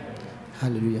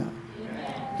 Hallelujah.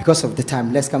 Because of the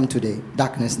time, let's come to the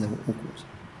darkness in the world.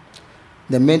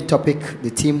 The main topic, the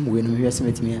theme, we know here,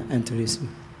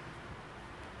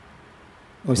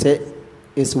 we say,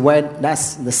 is what?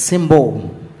 That's the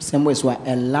symbol. Symbol is what?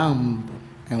 A lamp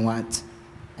and what?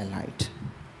 A light.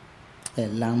 A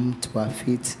lamp to our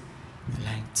feet, a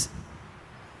light.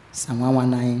 Psalm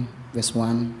 119, verse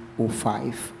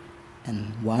 105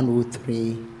 and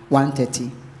 103,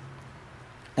 130.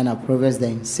 And our Proverbs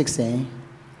then 6 and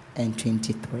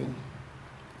 23.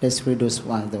 Let's read those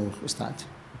ones, then we'll start.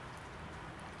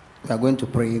 We are going to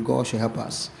pray. God should help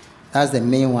us. That's the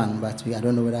main one, but I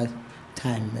don't know whether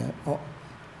time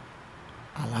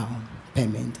allow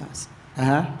payment us.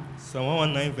 Psalm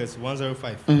 119, verse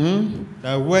 105.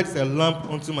 Thy word is a lamp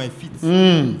unto my feet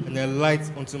and a light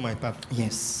unto my path.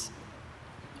 Yes.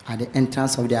 At the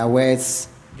entrance of their words,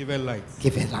 give a light.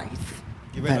 Give a light.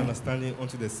 Give an understanding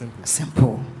unto the simple.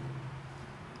 Simple.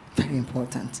 Very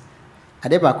important.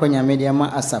 Adebakonya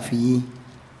mediama asafi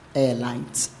a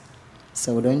light.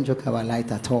 So we don't joke about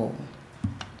light at all.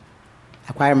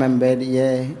 I quite remember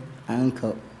the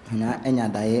uncle na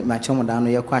enya dae ma chomo da no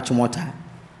ye kwa chomota.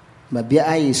 Ba bia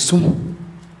ayi sum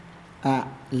a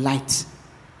light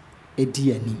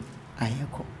ediani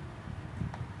ayeko.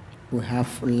 We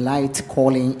have light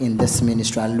calling in this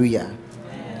ministry. Hallelujah.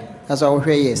 That's why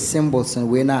we hear symbols and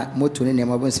we're not motu ni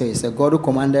nema bon say God who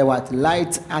commanded what?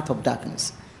 Light out of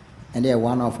darkness. And they are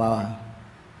one of our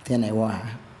thing I want.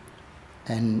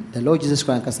 And the Lord Jesus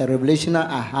Christ, because the revelation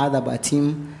I had about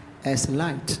him as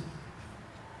light.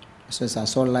 So I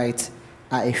saw light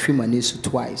at a human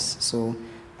twice. So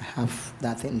I have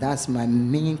that thing. That's my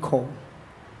main call.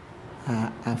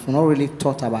 I've not really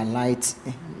thought about light.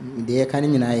 There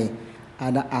can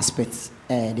other aspects.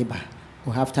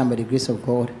 We'll have time by the grace of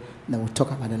God. Then we'll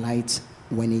talk about the light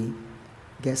when he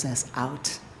gets us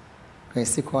out. We're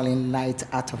still calling light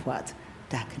out of what?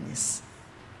 Darkness.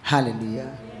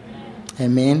 Hallelujah.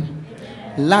 Amen.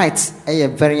 Light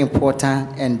is very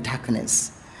important, and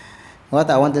darkness. What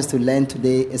I want us to learn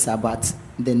today is about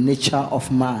the nature of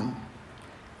man.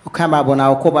 Okay, Bible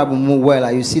now, Bible more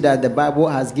well. You see that the Bible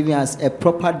has given us a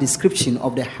proper description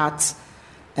of the heart,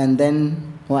 and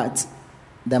then what,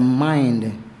 the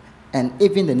mind, and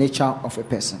even the nature of a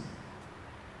person.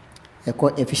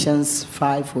 Ephesians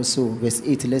 5 or so, verse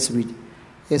 8. Let's read.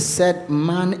 It said,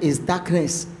 "Man is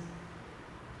darkness."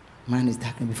 Man is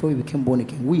darkness. Before we became born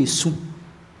again, we assume.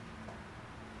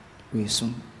 We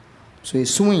assume. So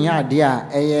assuming your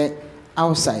idea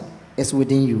outside is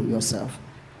within you yourself.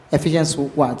 Ephesians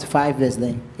what? 5 verse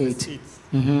 8.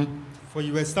 Mm-hmm. For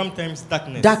you were sometimes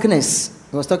darkness. Darkness.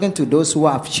 He was talking to those who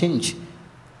have changed.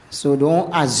 So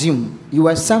don't assume. You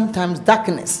were sometimes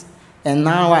darkness. And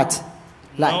now what?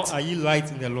 Light. Now are ye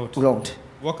light in the Lord. Lord.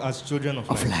 Walk as children of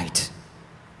light. Light.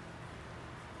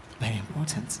 Very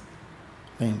important.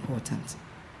 Very important.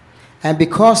 And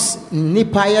because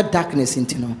Nipaya darkness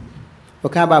into no.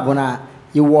 Okay, Babona,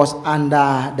 he was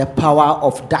under the power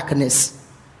of darkness.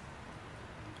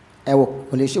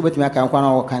 Colossians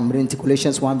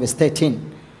 1 verse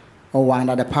 13. Or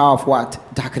under the power of what?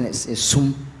 Darkness.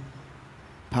 Assume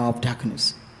power of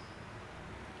darkness.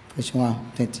 Colossians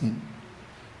 1 13.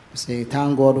 Say,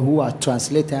 thank God who has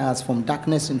translated us from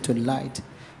darkness into light,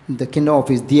 in the kingdom of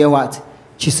his dear what?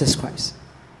 Jesus Christ.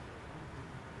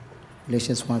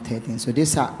 Colossians 1 13. So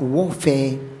these are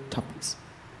warfare topics.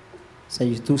 So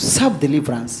you do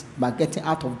self-deliverance by getting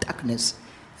out of darkness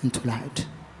into light.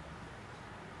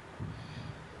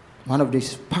 One of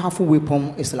these powerful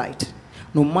weapons is light.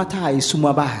 No matter how you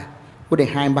sumabaha, what the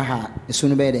high baha is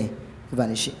soon better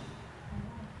vanishing.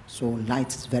 So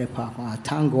light is very powerful. I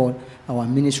thank God our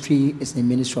ministry is the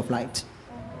ministry of light.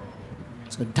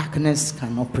 So darkness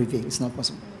cannot prevail. It's not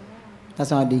possible.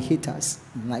 That's why they hate us,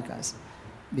 like us.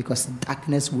 Because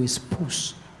darkness will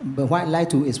expose. But why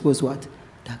light will expose what?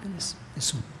 Darkness.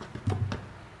 So,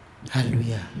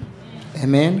 hallelujah.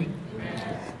 Amen.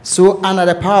 So under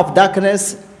the power of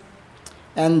darkness,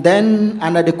 and then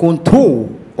under the control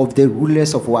of the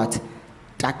rulers of what?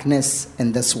 Darkness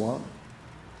in this world.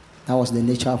 That was the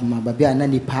nature of man. But under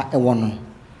the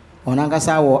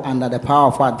power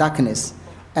of what? Darkness,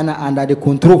 and under the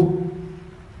control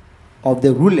of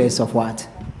the rulers of what?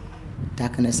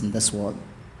 Darkness in this world.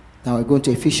 Now we're going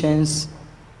to Ephesians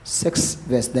 6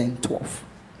 verse 12.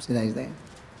 See that is there.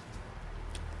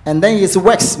 And then his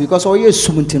works, because all you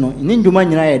sumutino in Induma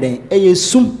then a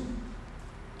sum.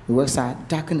 The works are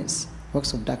darkness.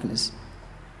 Works of darkness.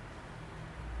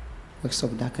 Works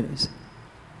of darkness.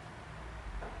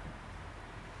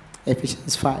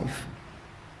 Ephesians 5.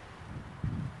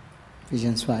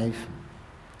 Ephesians 5.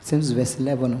 Seems verse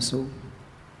 11 or so.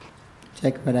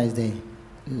 Check whether it's there.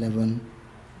 11.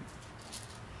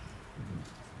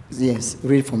 Yes,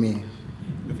 read for me.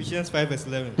 Ephesians 5 verse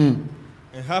 11.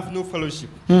 And have no fellowship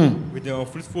with the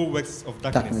unfruitful works of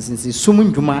darkness.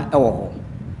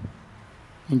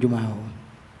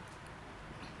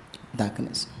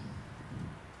 Darkness.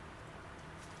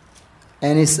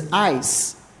 And his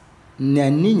eyes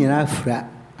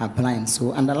are blind.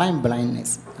 So underline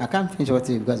blindness. I can't finish what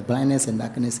it is because blindness and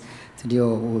darkness today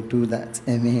will do that.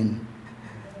 Amen.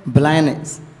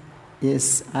 Blindness.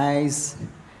 His eyes.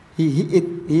 He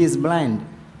is blind.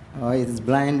 Or it is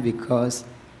blind because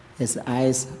his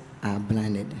eyes are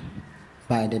blinded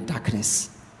by the darkness.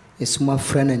 It's my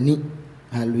friend and me.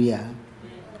 Hallelujah.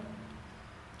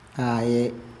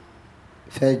 1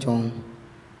 John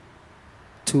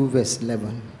 2 verse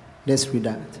 11. Let's read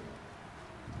that.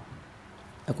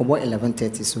 I come about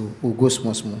 11:30, so we'll go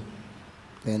small.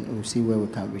 Then we'll see where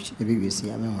we can reach. Maybe we'll see.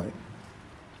 I'm not worried.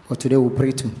 But today we'll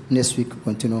pray too. Next week we'll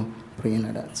continue praying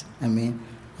like that. Amen.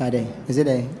 Is it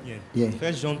there? Yeah.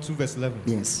 1 John 2 verse 11.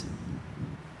 Yes.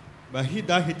 But he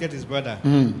that hated his brother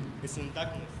is in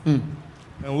darkness,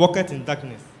 and walketh in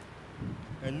darkness,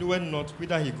 and knoweth not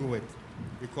whither he goeth,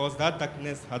 because that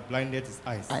darkness had blinded his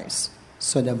eyes.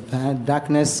 So the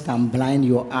darkness can blind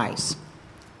your eyes.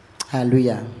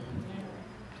 Hallelujah.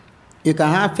 You can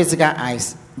have physical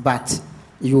eyes, but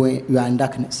you are in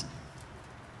darkness.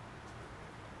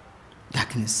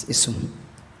 Darkness is soon.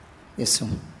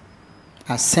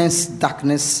 I sensed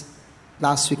darkness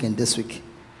last week and this week.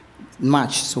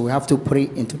 Much, so we have to pray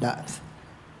into that.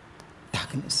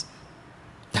 Darkness.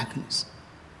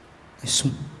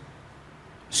 Soon.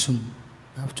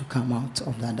 We have to come out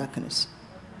of that darkness.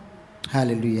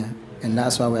 Hallelujah. And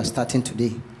that's why we are starting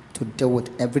today to deal with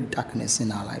every darkness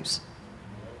in our lives.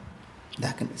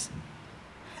 Darkness.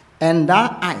 And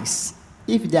that eyes,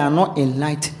 if they are not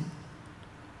enlightened,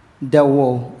 they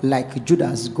will, like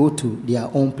Judas, go to their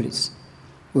own place.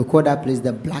 We call that place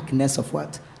the blackness of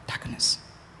what? Darkness.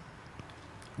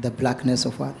 The blackness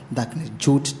of what? Darkness.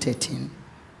 Jude 13.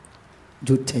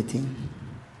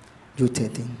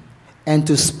 and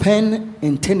to spend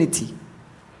eternity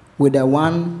with the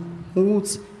one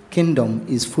whose kingdom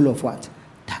is full of what?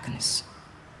 Darkness.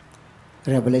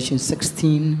 Revelation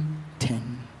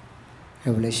 16:10.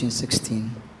 Revelation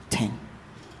 16:10.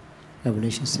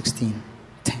 Revelation 16:10.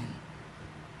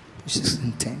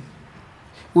 16:10.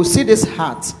 We see this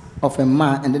heart of a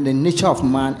man, and then the nature of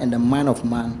man and the mind of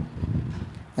man.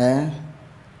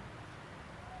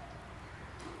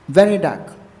 Very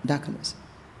darkness.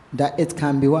 That it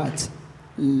can be what?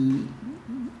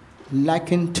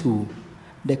 Likened to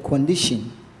the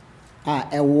condition we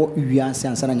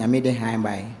are made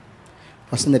by.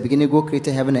 Was in the beginning God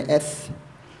created heaven and earth,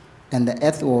 and the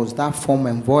earth was that form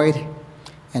and void,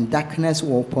 and darkness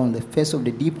was upon the face of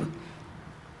the deep,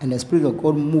 and the Spirit of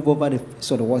God moved over the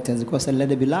face of the waters. God said, "Let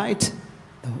there be light."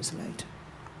 There was light.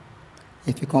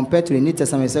 If you compare to the New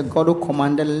Testament, it said God who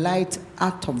commanded light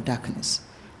out of darkness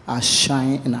as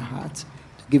shine in our hearts,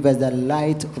 to give us the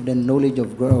light of the knowledge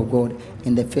of God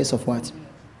in the face of what?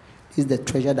 This is the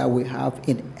treasure that we have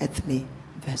in earthly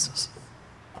vessels.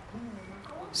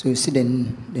 So you see the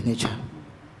nature.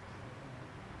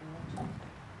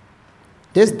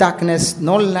 This darkness,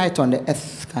 no light on the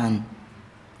earth can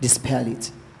dispel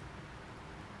it.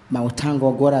 But we thank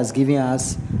God, God has given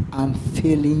us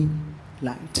unfailing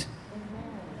light,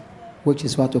 which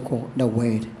is what we call the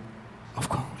Word of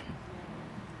God.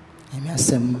 Amen.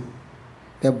 Some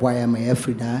people are my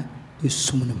every day. You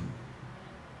sumnum.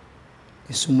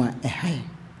 You summa a high.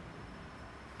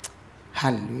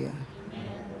 Hallelujah.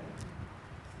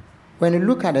 When you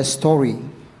look at the story,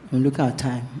 and look at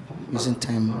time, using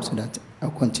time so that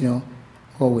I'll continue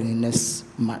forward in next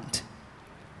month.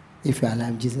 If you are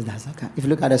alive, Jesus does not come. If you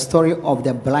look at the story of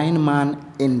the blind man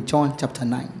in John chapter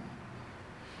 9,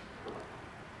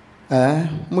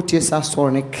 Mutiasa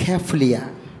story carefully.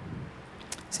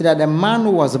 See that the man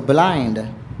who was blind,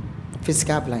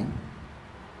 physical blind,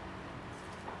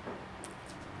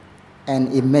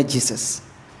 and he met Jesus.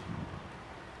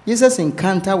 Jesus'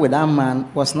 encounter with that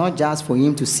man was not just for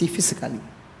him to see physically,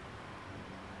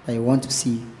 but he wanted to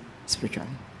see spiritually.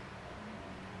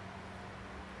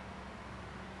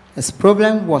 His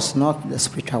problem was not the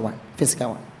spiritual one,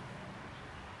 physical one.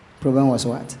 Problem was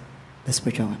what? The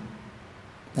spiritual one.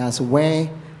 That's where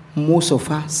most of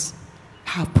us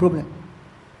have problem,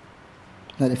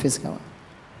 not the physical one.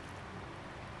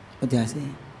 What did I say?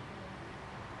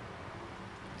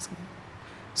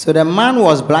 So the man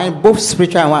was blind, both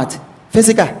spiritual and what?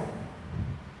 Physical.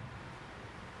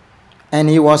 And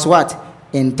he was what?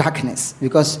 In darkness.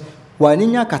 Because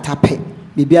waninya katape,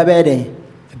 bibiabede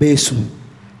besum.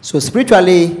 So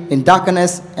spiritually in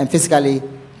darkness and physically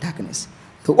darkness.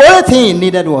 The only thing he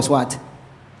needed was what?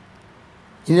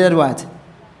 He needed what?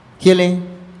 Healing.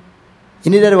 He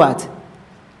needed what?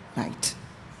 Light.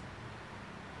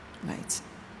 Light.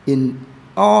 In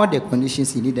all the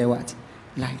conditions he needed what?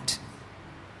 Light.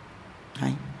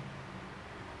 Right?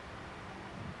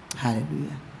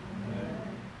 Hallelujah.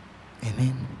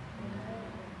 Amen.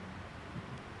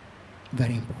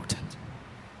 Very important.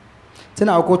 So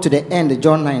now I'll go to the end,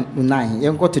 John 9.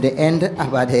 You go to the end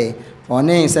about the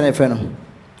name friend.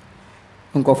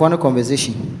 Go for a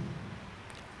conversation.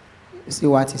 See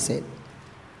what he said.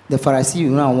 The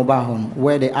Pharisee,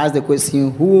 where they asked the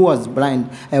question, who was blind?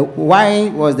 Why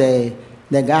was the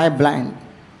guy blind?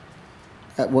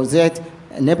 Was it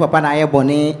ne papa na aye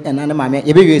bone enane mama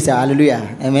ye be say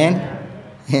hallelujah,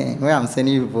 amen. Where I'm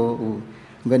sending you for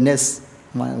goodness,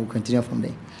 we'll continue from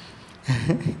there.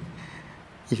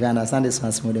 If you understand this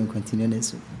one, we'll continue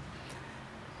next week.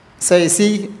 So you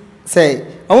see, say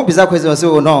I won't be that question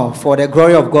also no for the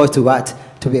glory of God to what?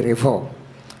 To be revealed.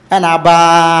 And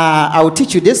I will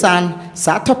teach you this and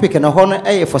that topic and a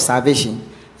honor for salvation.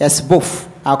 Yes, both.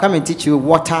 I'll come and teach you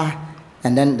water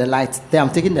and then the light. Then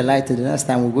I'm taking the light to the next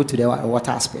time we'll go to the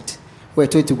water aspect. We're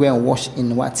told to go and wash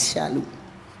in what? Shallow.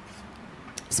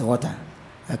 It's the water.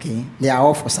 Okay. They are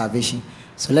all for salvation.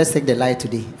 So let's take the light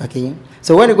today. Okay.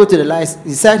 So when you go to the light,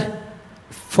 he said,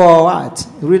 for what?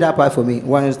 Read that part for me.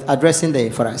 When he's addressing the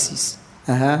Pharisees.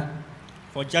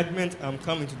 For judgment I am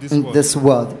coming to this in world. This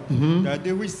world. Mm-hmm. That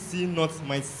they which see not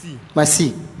might see. Might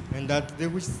see. And that they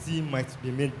which see might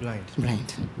be made blind.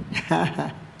 Blind.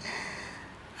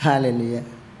 Hallelujah.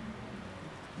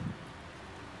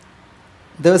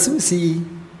 Those who see,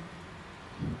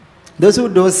 those who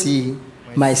don't see,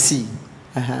 might see.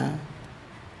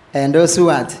 And those who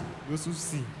what? Those who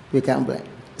see. Become blind.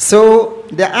 So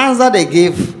the answer they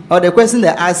gave, or the question they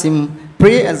asked him,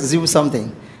 pray and assume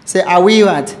something. Say, are we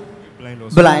what? Blind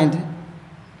also. Blind.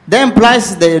 Then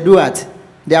implies they do what?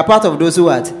 They are part of those who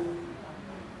what?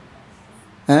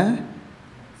 Huh?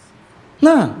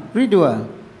 No, read well.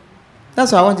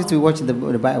 That's why I want you to watch the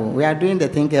Bible. We are doing the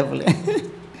thing carefully.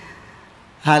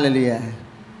 Hallelujah.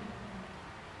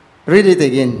 Read it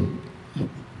again.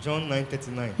 John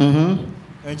 9:39. Mm-hmm.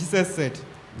 And Jesus said,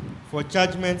 for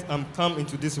judgment I'm come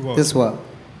into this world. This world.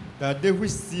 That they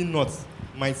which see not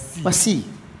might see. But see.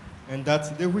 And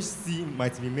that they which see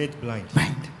might be made blind.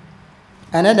 Right.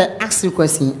 And then they ask the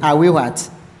question, are we what?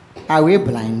 Are we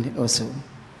blind also?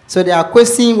 So they are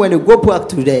questioning when they go back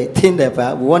to the thing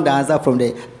that we want the answer from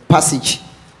the passage.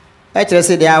 Actually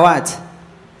say they are what?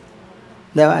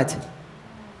 They are what?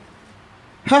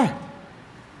 Huh?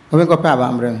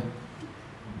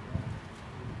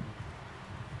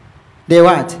 They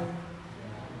what?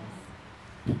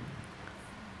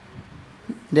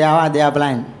 They are what? They are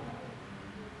blind.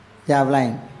 They are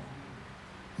blind.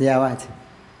 They are what?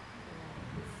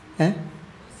 Eh?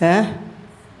 Eh?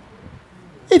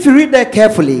 If you read that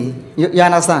carefully, you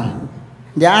understand.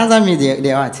 The answer means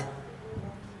they are what?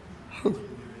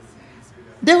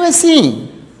 They were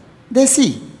seeing. They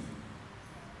see.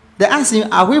 They ask him,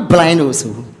 are we blind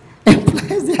also? And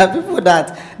there are people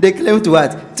that they claim to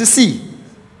what? To see.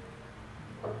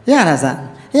 You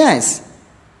understand? Yes.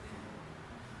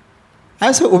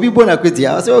 I said, Obi Bonakwiti.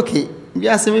 I said, okay. You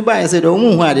asked me by, I said, the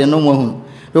woman who had no more.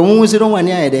 The woman who said, don't want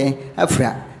near there,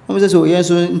 Afra. I was so yes,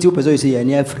 until person say,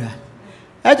 near Afra.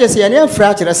 I just say, near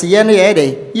fracture, I say, yeah,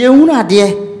 you know,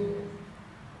 dear.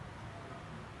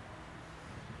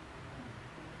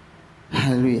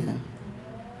 Hallelujah.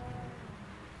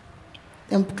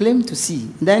 Them claim to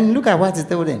see. Then look at what it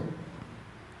told them.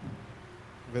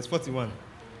 Verse 41.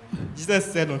 Jesus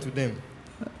said unto them,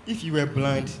 if you were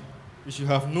blind, you should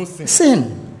have no sin.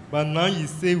 Sin. But now you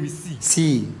say we see.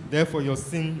 See. Therefore your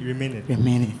sin remaineth.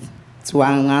 Remaineth. So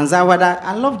I answer what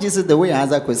I love Jesus the way he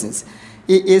answer questions.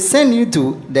 He send you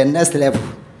to the next level.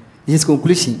 His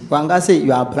conclusion. When God say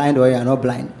you are blind or you are not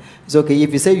blind. It's okay.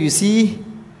 If you say you see,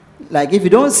 like if you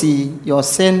don't see, your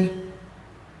sin,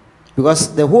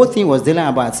 because the whole thing was dealing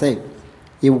about say,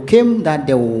 it came that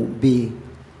they will be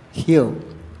healed.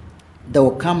 They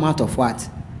will come out of what?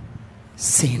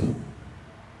 Sin.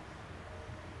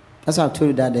 That's why I told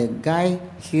you that the guy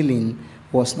healing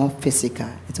was not physical.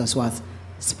 It was what?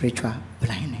 Spiritual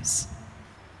blindness.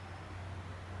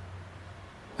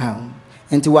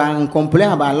 And to complain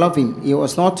about loving, he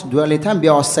was not dwelling time. He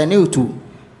was sending to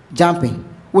jumping.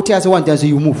 What he has one tells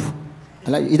you move.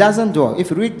 He doesn't do.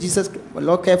 If you read Jesus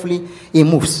Lord carefully, he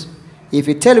moves. If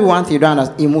you tell you one thing, you don't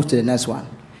understand, he moves to the next one.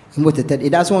 He moves to the third. He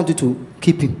doesn't want you to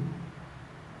keep him.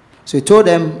 So he told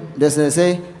them, they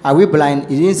say, are we blind?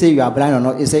 He didn't say you are blind or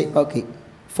not. He said, okay,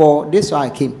 for this why I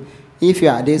came. If you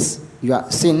are this,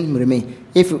 your sin remain.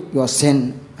 If your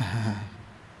sin,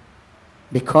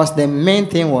 because the main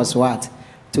thing was what?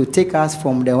 To take us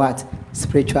from the what?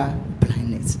 Spiritual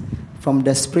blindness. From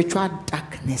the spiritual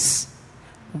darkness.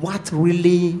 What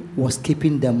really was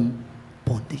keeping them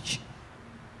bondage?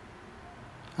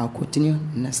 I'll continue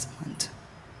next month.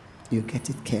 You get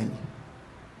it clearly.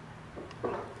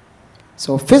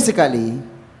 So physically,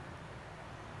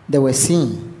 they were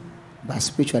seeing, but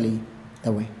spiritually, they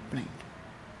were blind.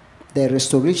 The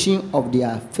restoration of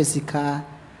their physical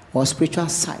or spiritual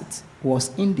sight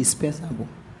was indispensable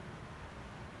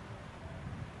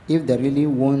if they really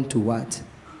want to what?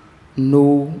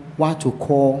 Know what to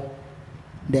call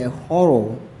the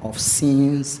horror of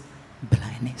sin's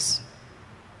blindness.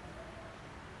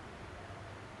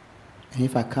 And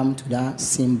if I come to that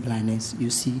sin blindness, you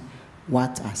see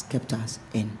what has kept us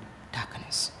in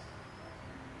darkness.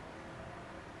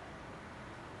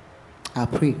 I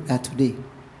pray that today,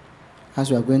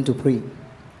 as we are going to pray,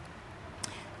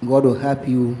 God will help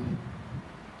you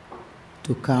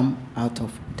to come out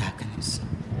of darkness.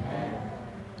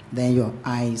 Then your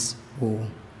eyes will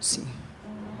see.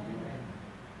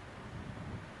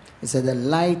 It said the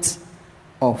light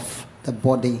of the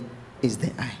body is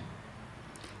the eye.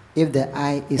 If the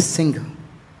eye is single,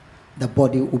 the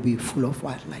body will be full of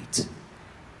white light.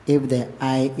 If the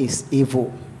eye is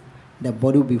evil, the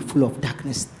body will be full of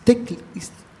darkness. Take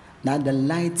that the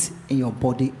light in your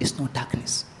body is not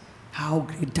darkness. How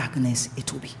great darkness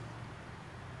it will be.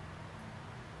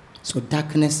 So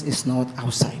darkness is not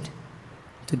outside.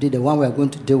 Today the one we are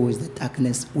going to deal with is the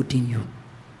darkness within you.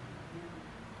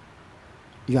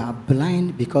 You are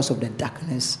blind because of the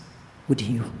darkness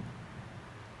within you.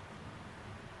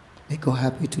 May God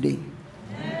help you today.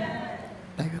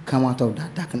 That you come out of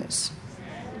that darkness.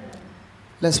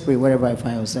 Let's pray wherever you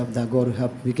find yourself that God will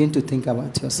help you. Begin to think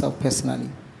about yourself personally.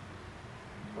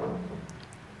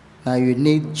 Now you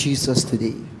need Jesus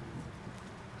today.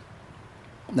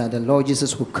 That the Lord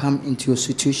Jesus will come into your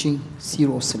situation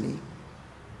seriously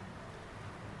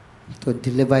to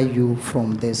deliver you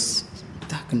from this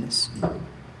darkness.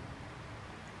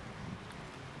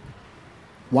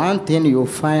 One thing you'll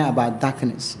find about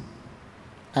darkness,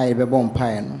 I be born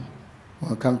pie. When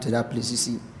you come to that place, you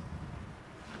see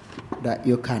that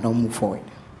you cannot move forward.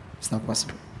 It's not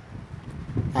possible.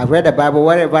 I've read the Bible,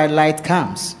 wherever light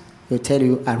comes, he'll tell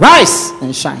you, arise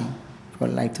and shine, for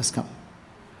light has come.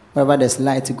 Wherever there's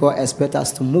light, God expects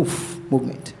us to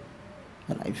movement,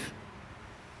 life.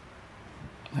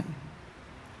 Right.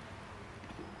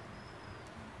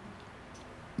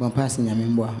 One person,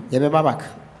 you be back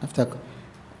after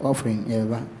offering, you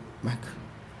be back.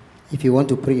 If you want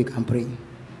to pray, you can pray.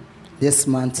 This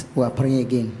month, we are praying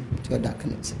again to your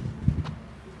darkness.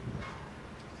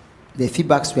 The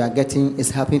feedbacks we are getting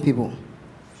is helping people.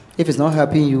 If it's not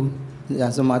helping you, it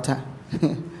doesn't matter.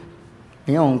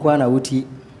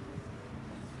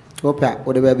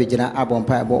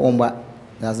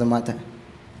 Doesn't matter.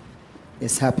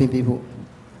 It's helping people.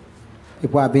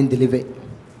 People are being delivered.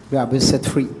 We are being set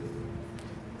free.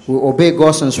 We obey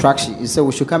God's instruction. He said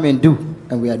we should come and do,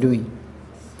 and we are doing.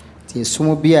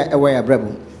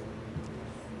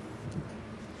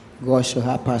 God should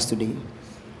help us today,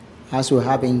 as we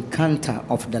have encounter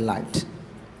of the light.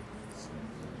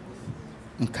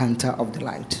 Encounter of the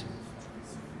light.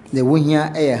 The one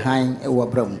here a high a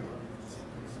brown.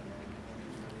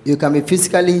 You can be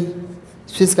physically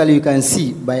you can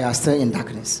see, but you are still in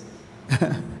darkness.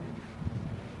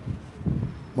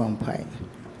 One pie.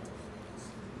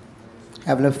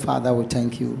 Heavenly Father, we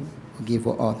thank you. We give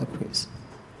you all the praise.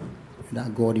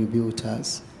 That God, you be with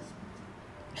us.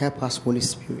 Help us, Holy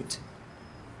Spirit,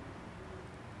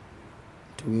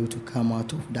 to be able to come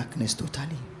out of darkness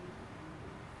totally.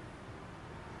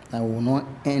 That will not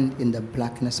end in the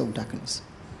blackness of darkness.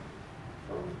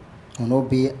 Will not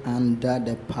be under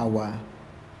the power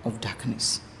of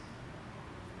darkness.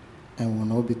 And will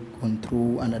not be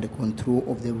under the control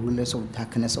of the rulers of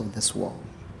darkness of this world.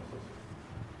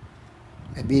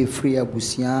 Be free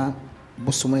abusia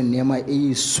bosomane nema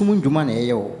e sumu ndwuma na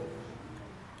eye wo.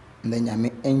 Then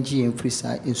nyame enji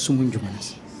emfrisa e sumu ndwuma na.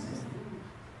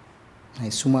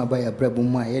 Na sumu aba ya brabo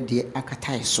mu a ye de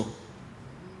akatai so.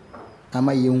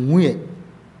 Ama ye nhuye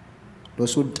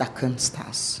those who darken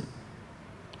stars.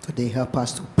 So they help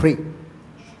us to pray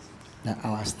that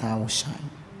our star will shine.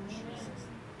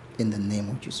 In the name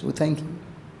of Jesus. We thank you.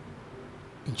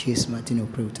 In Jesus' mighty name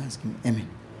we pray with thanksgiving. Amen.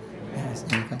 Yes,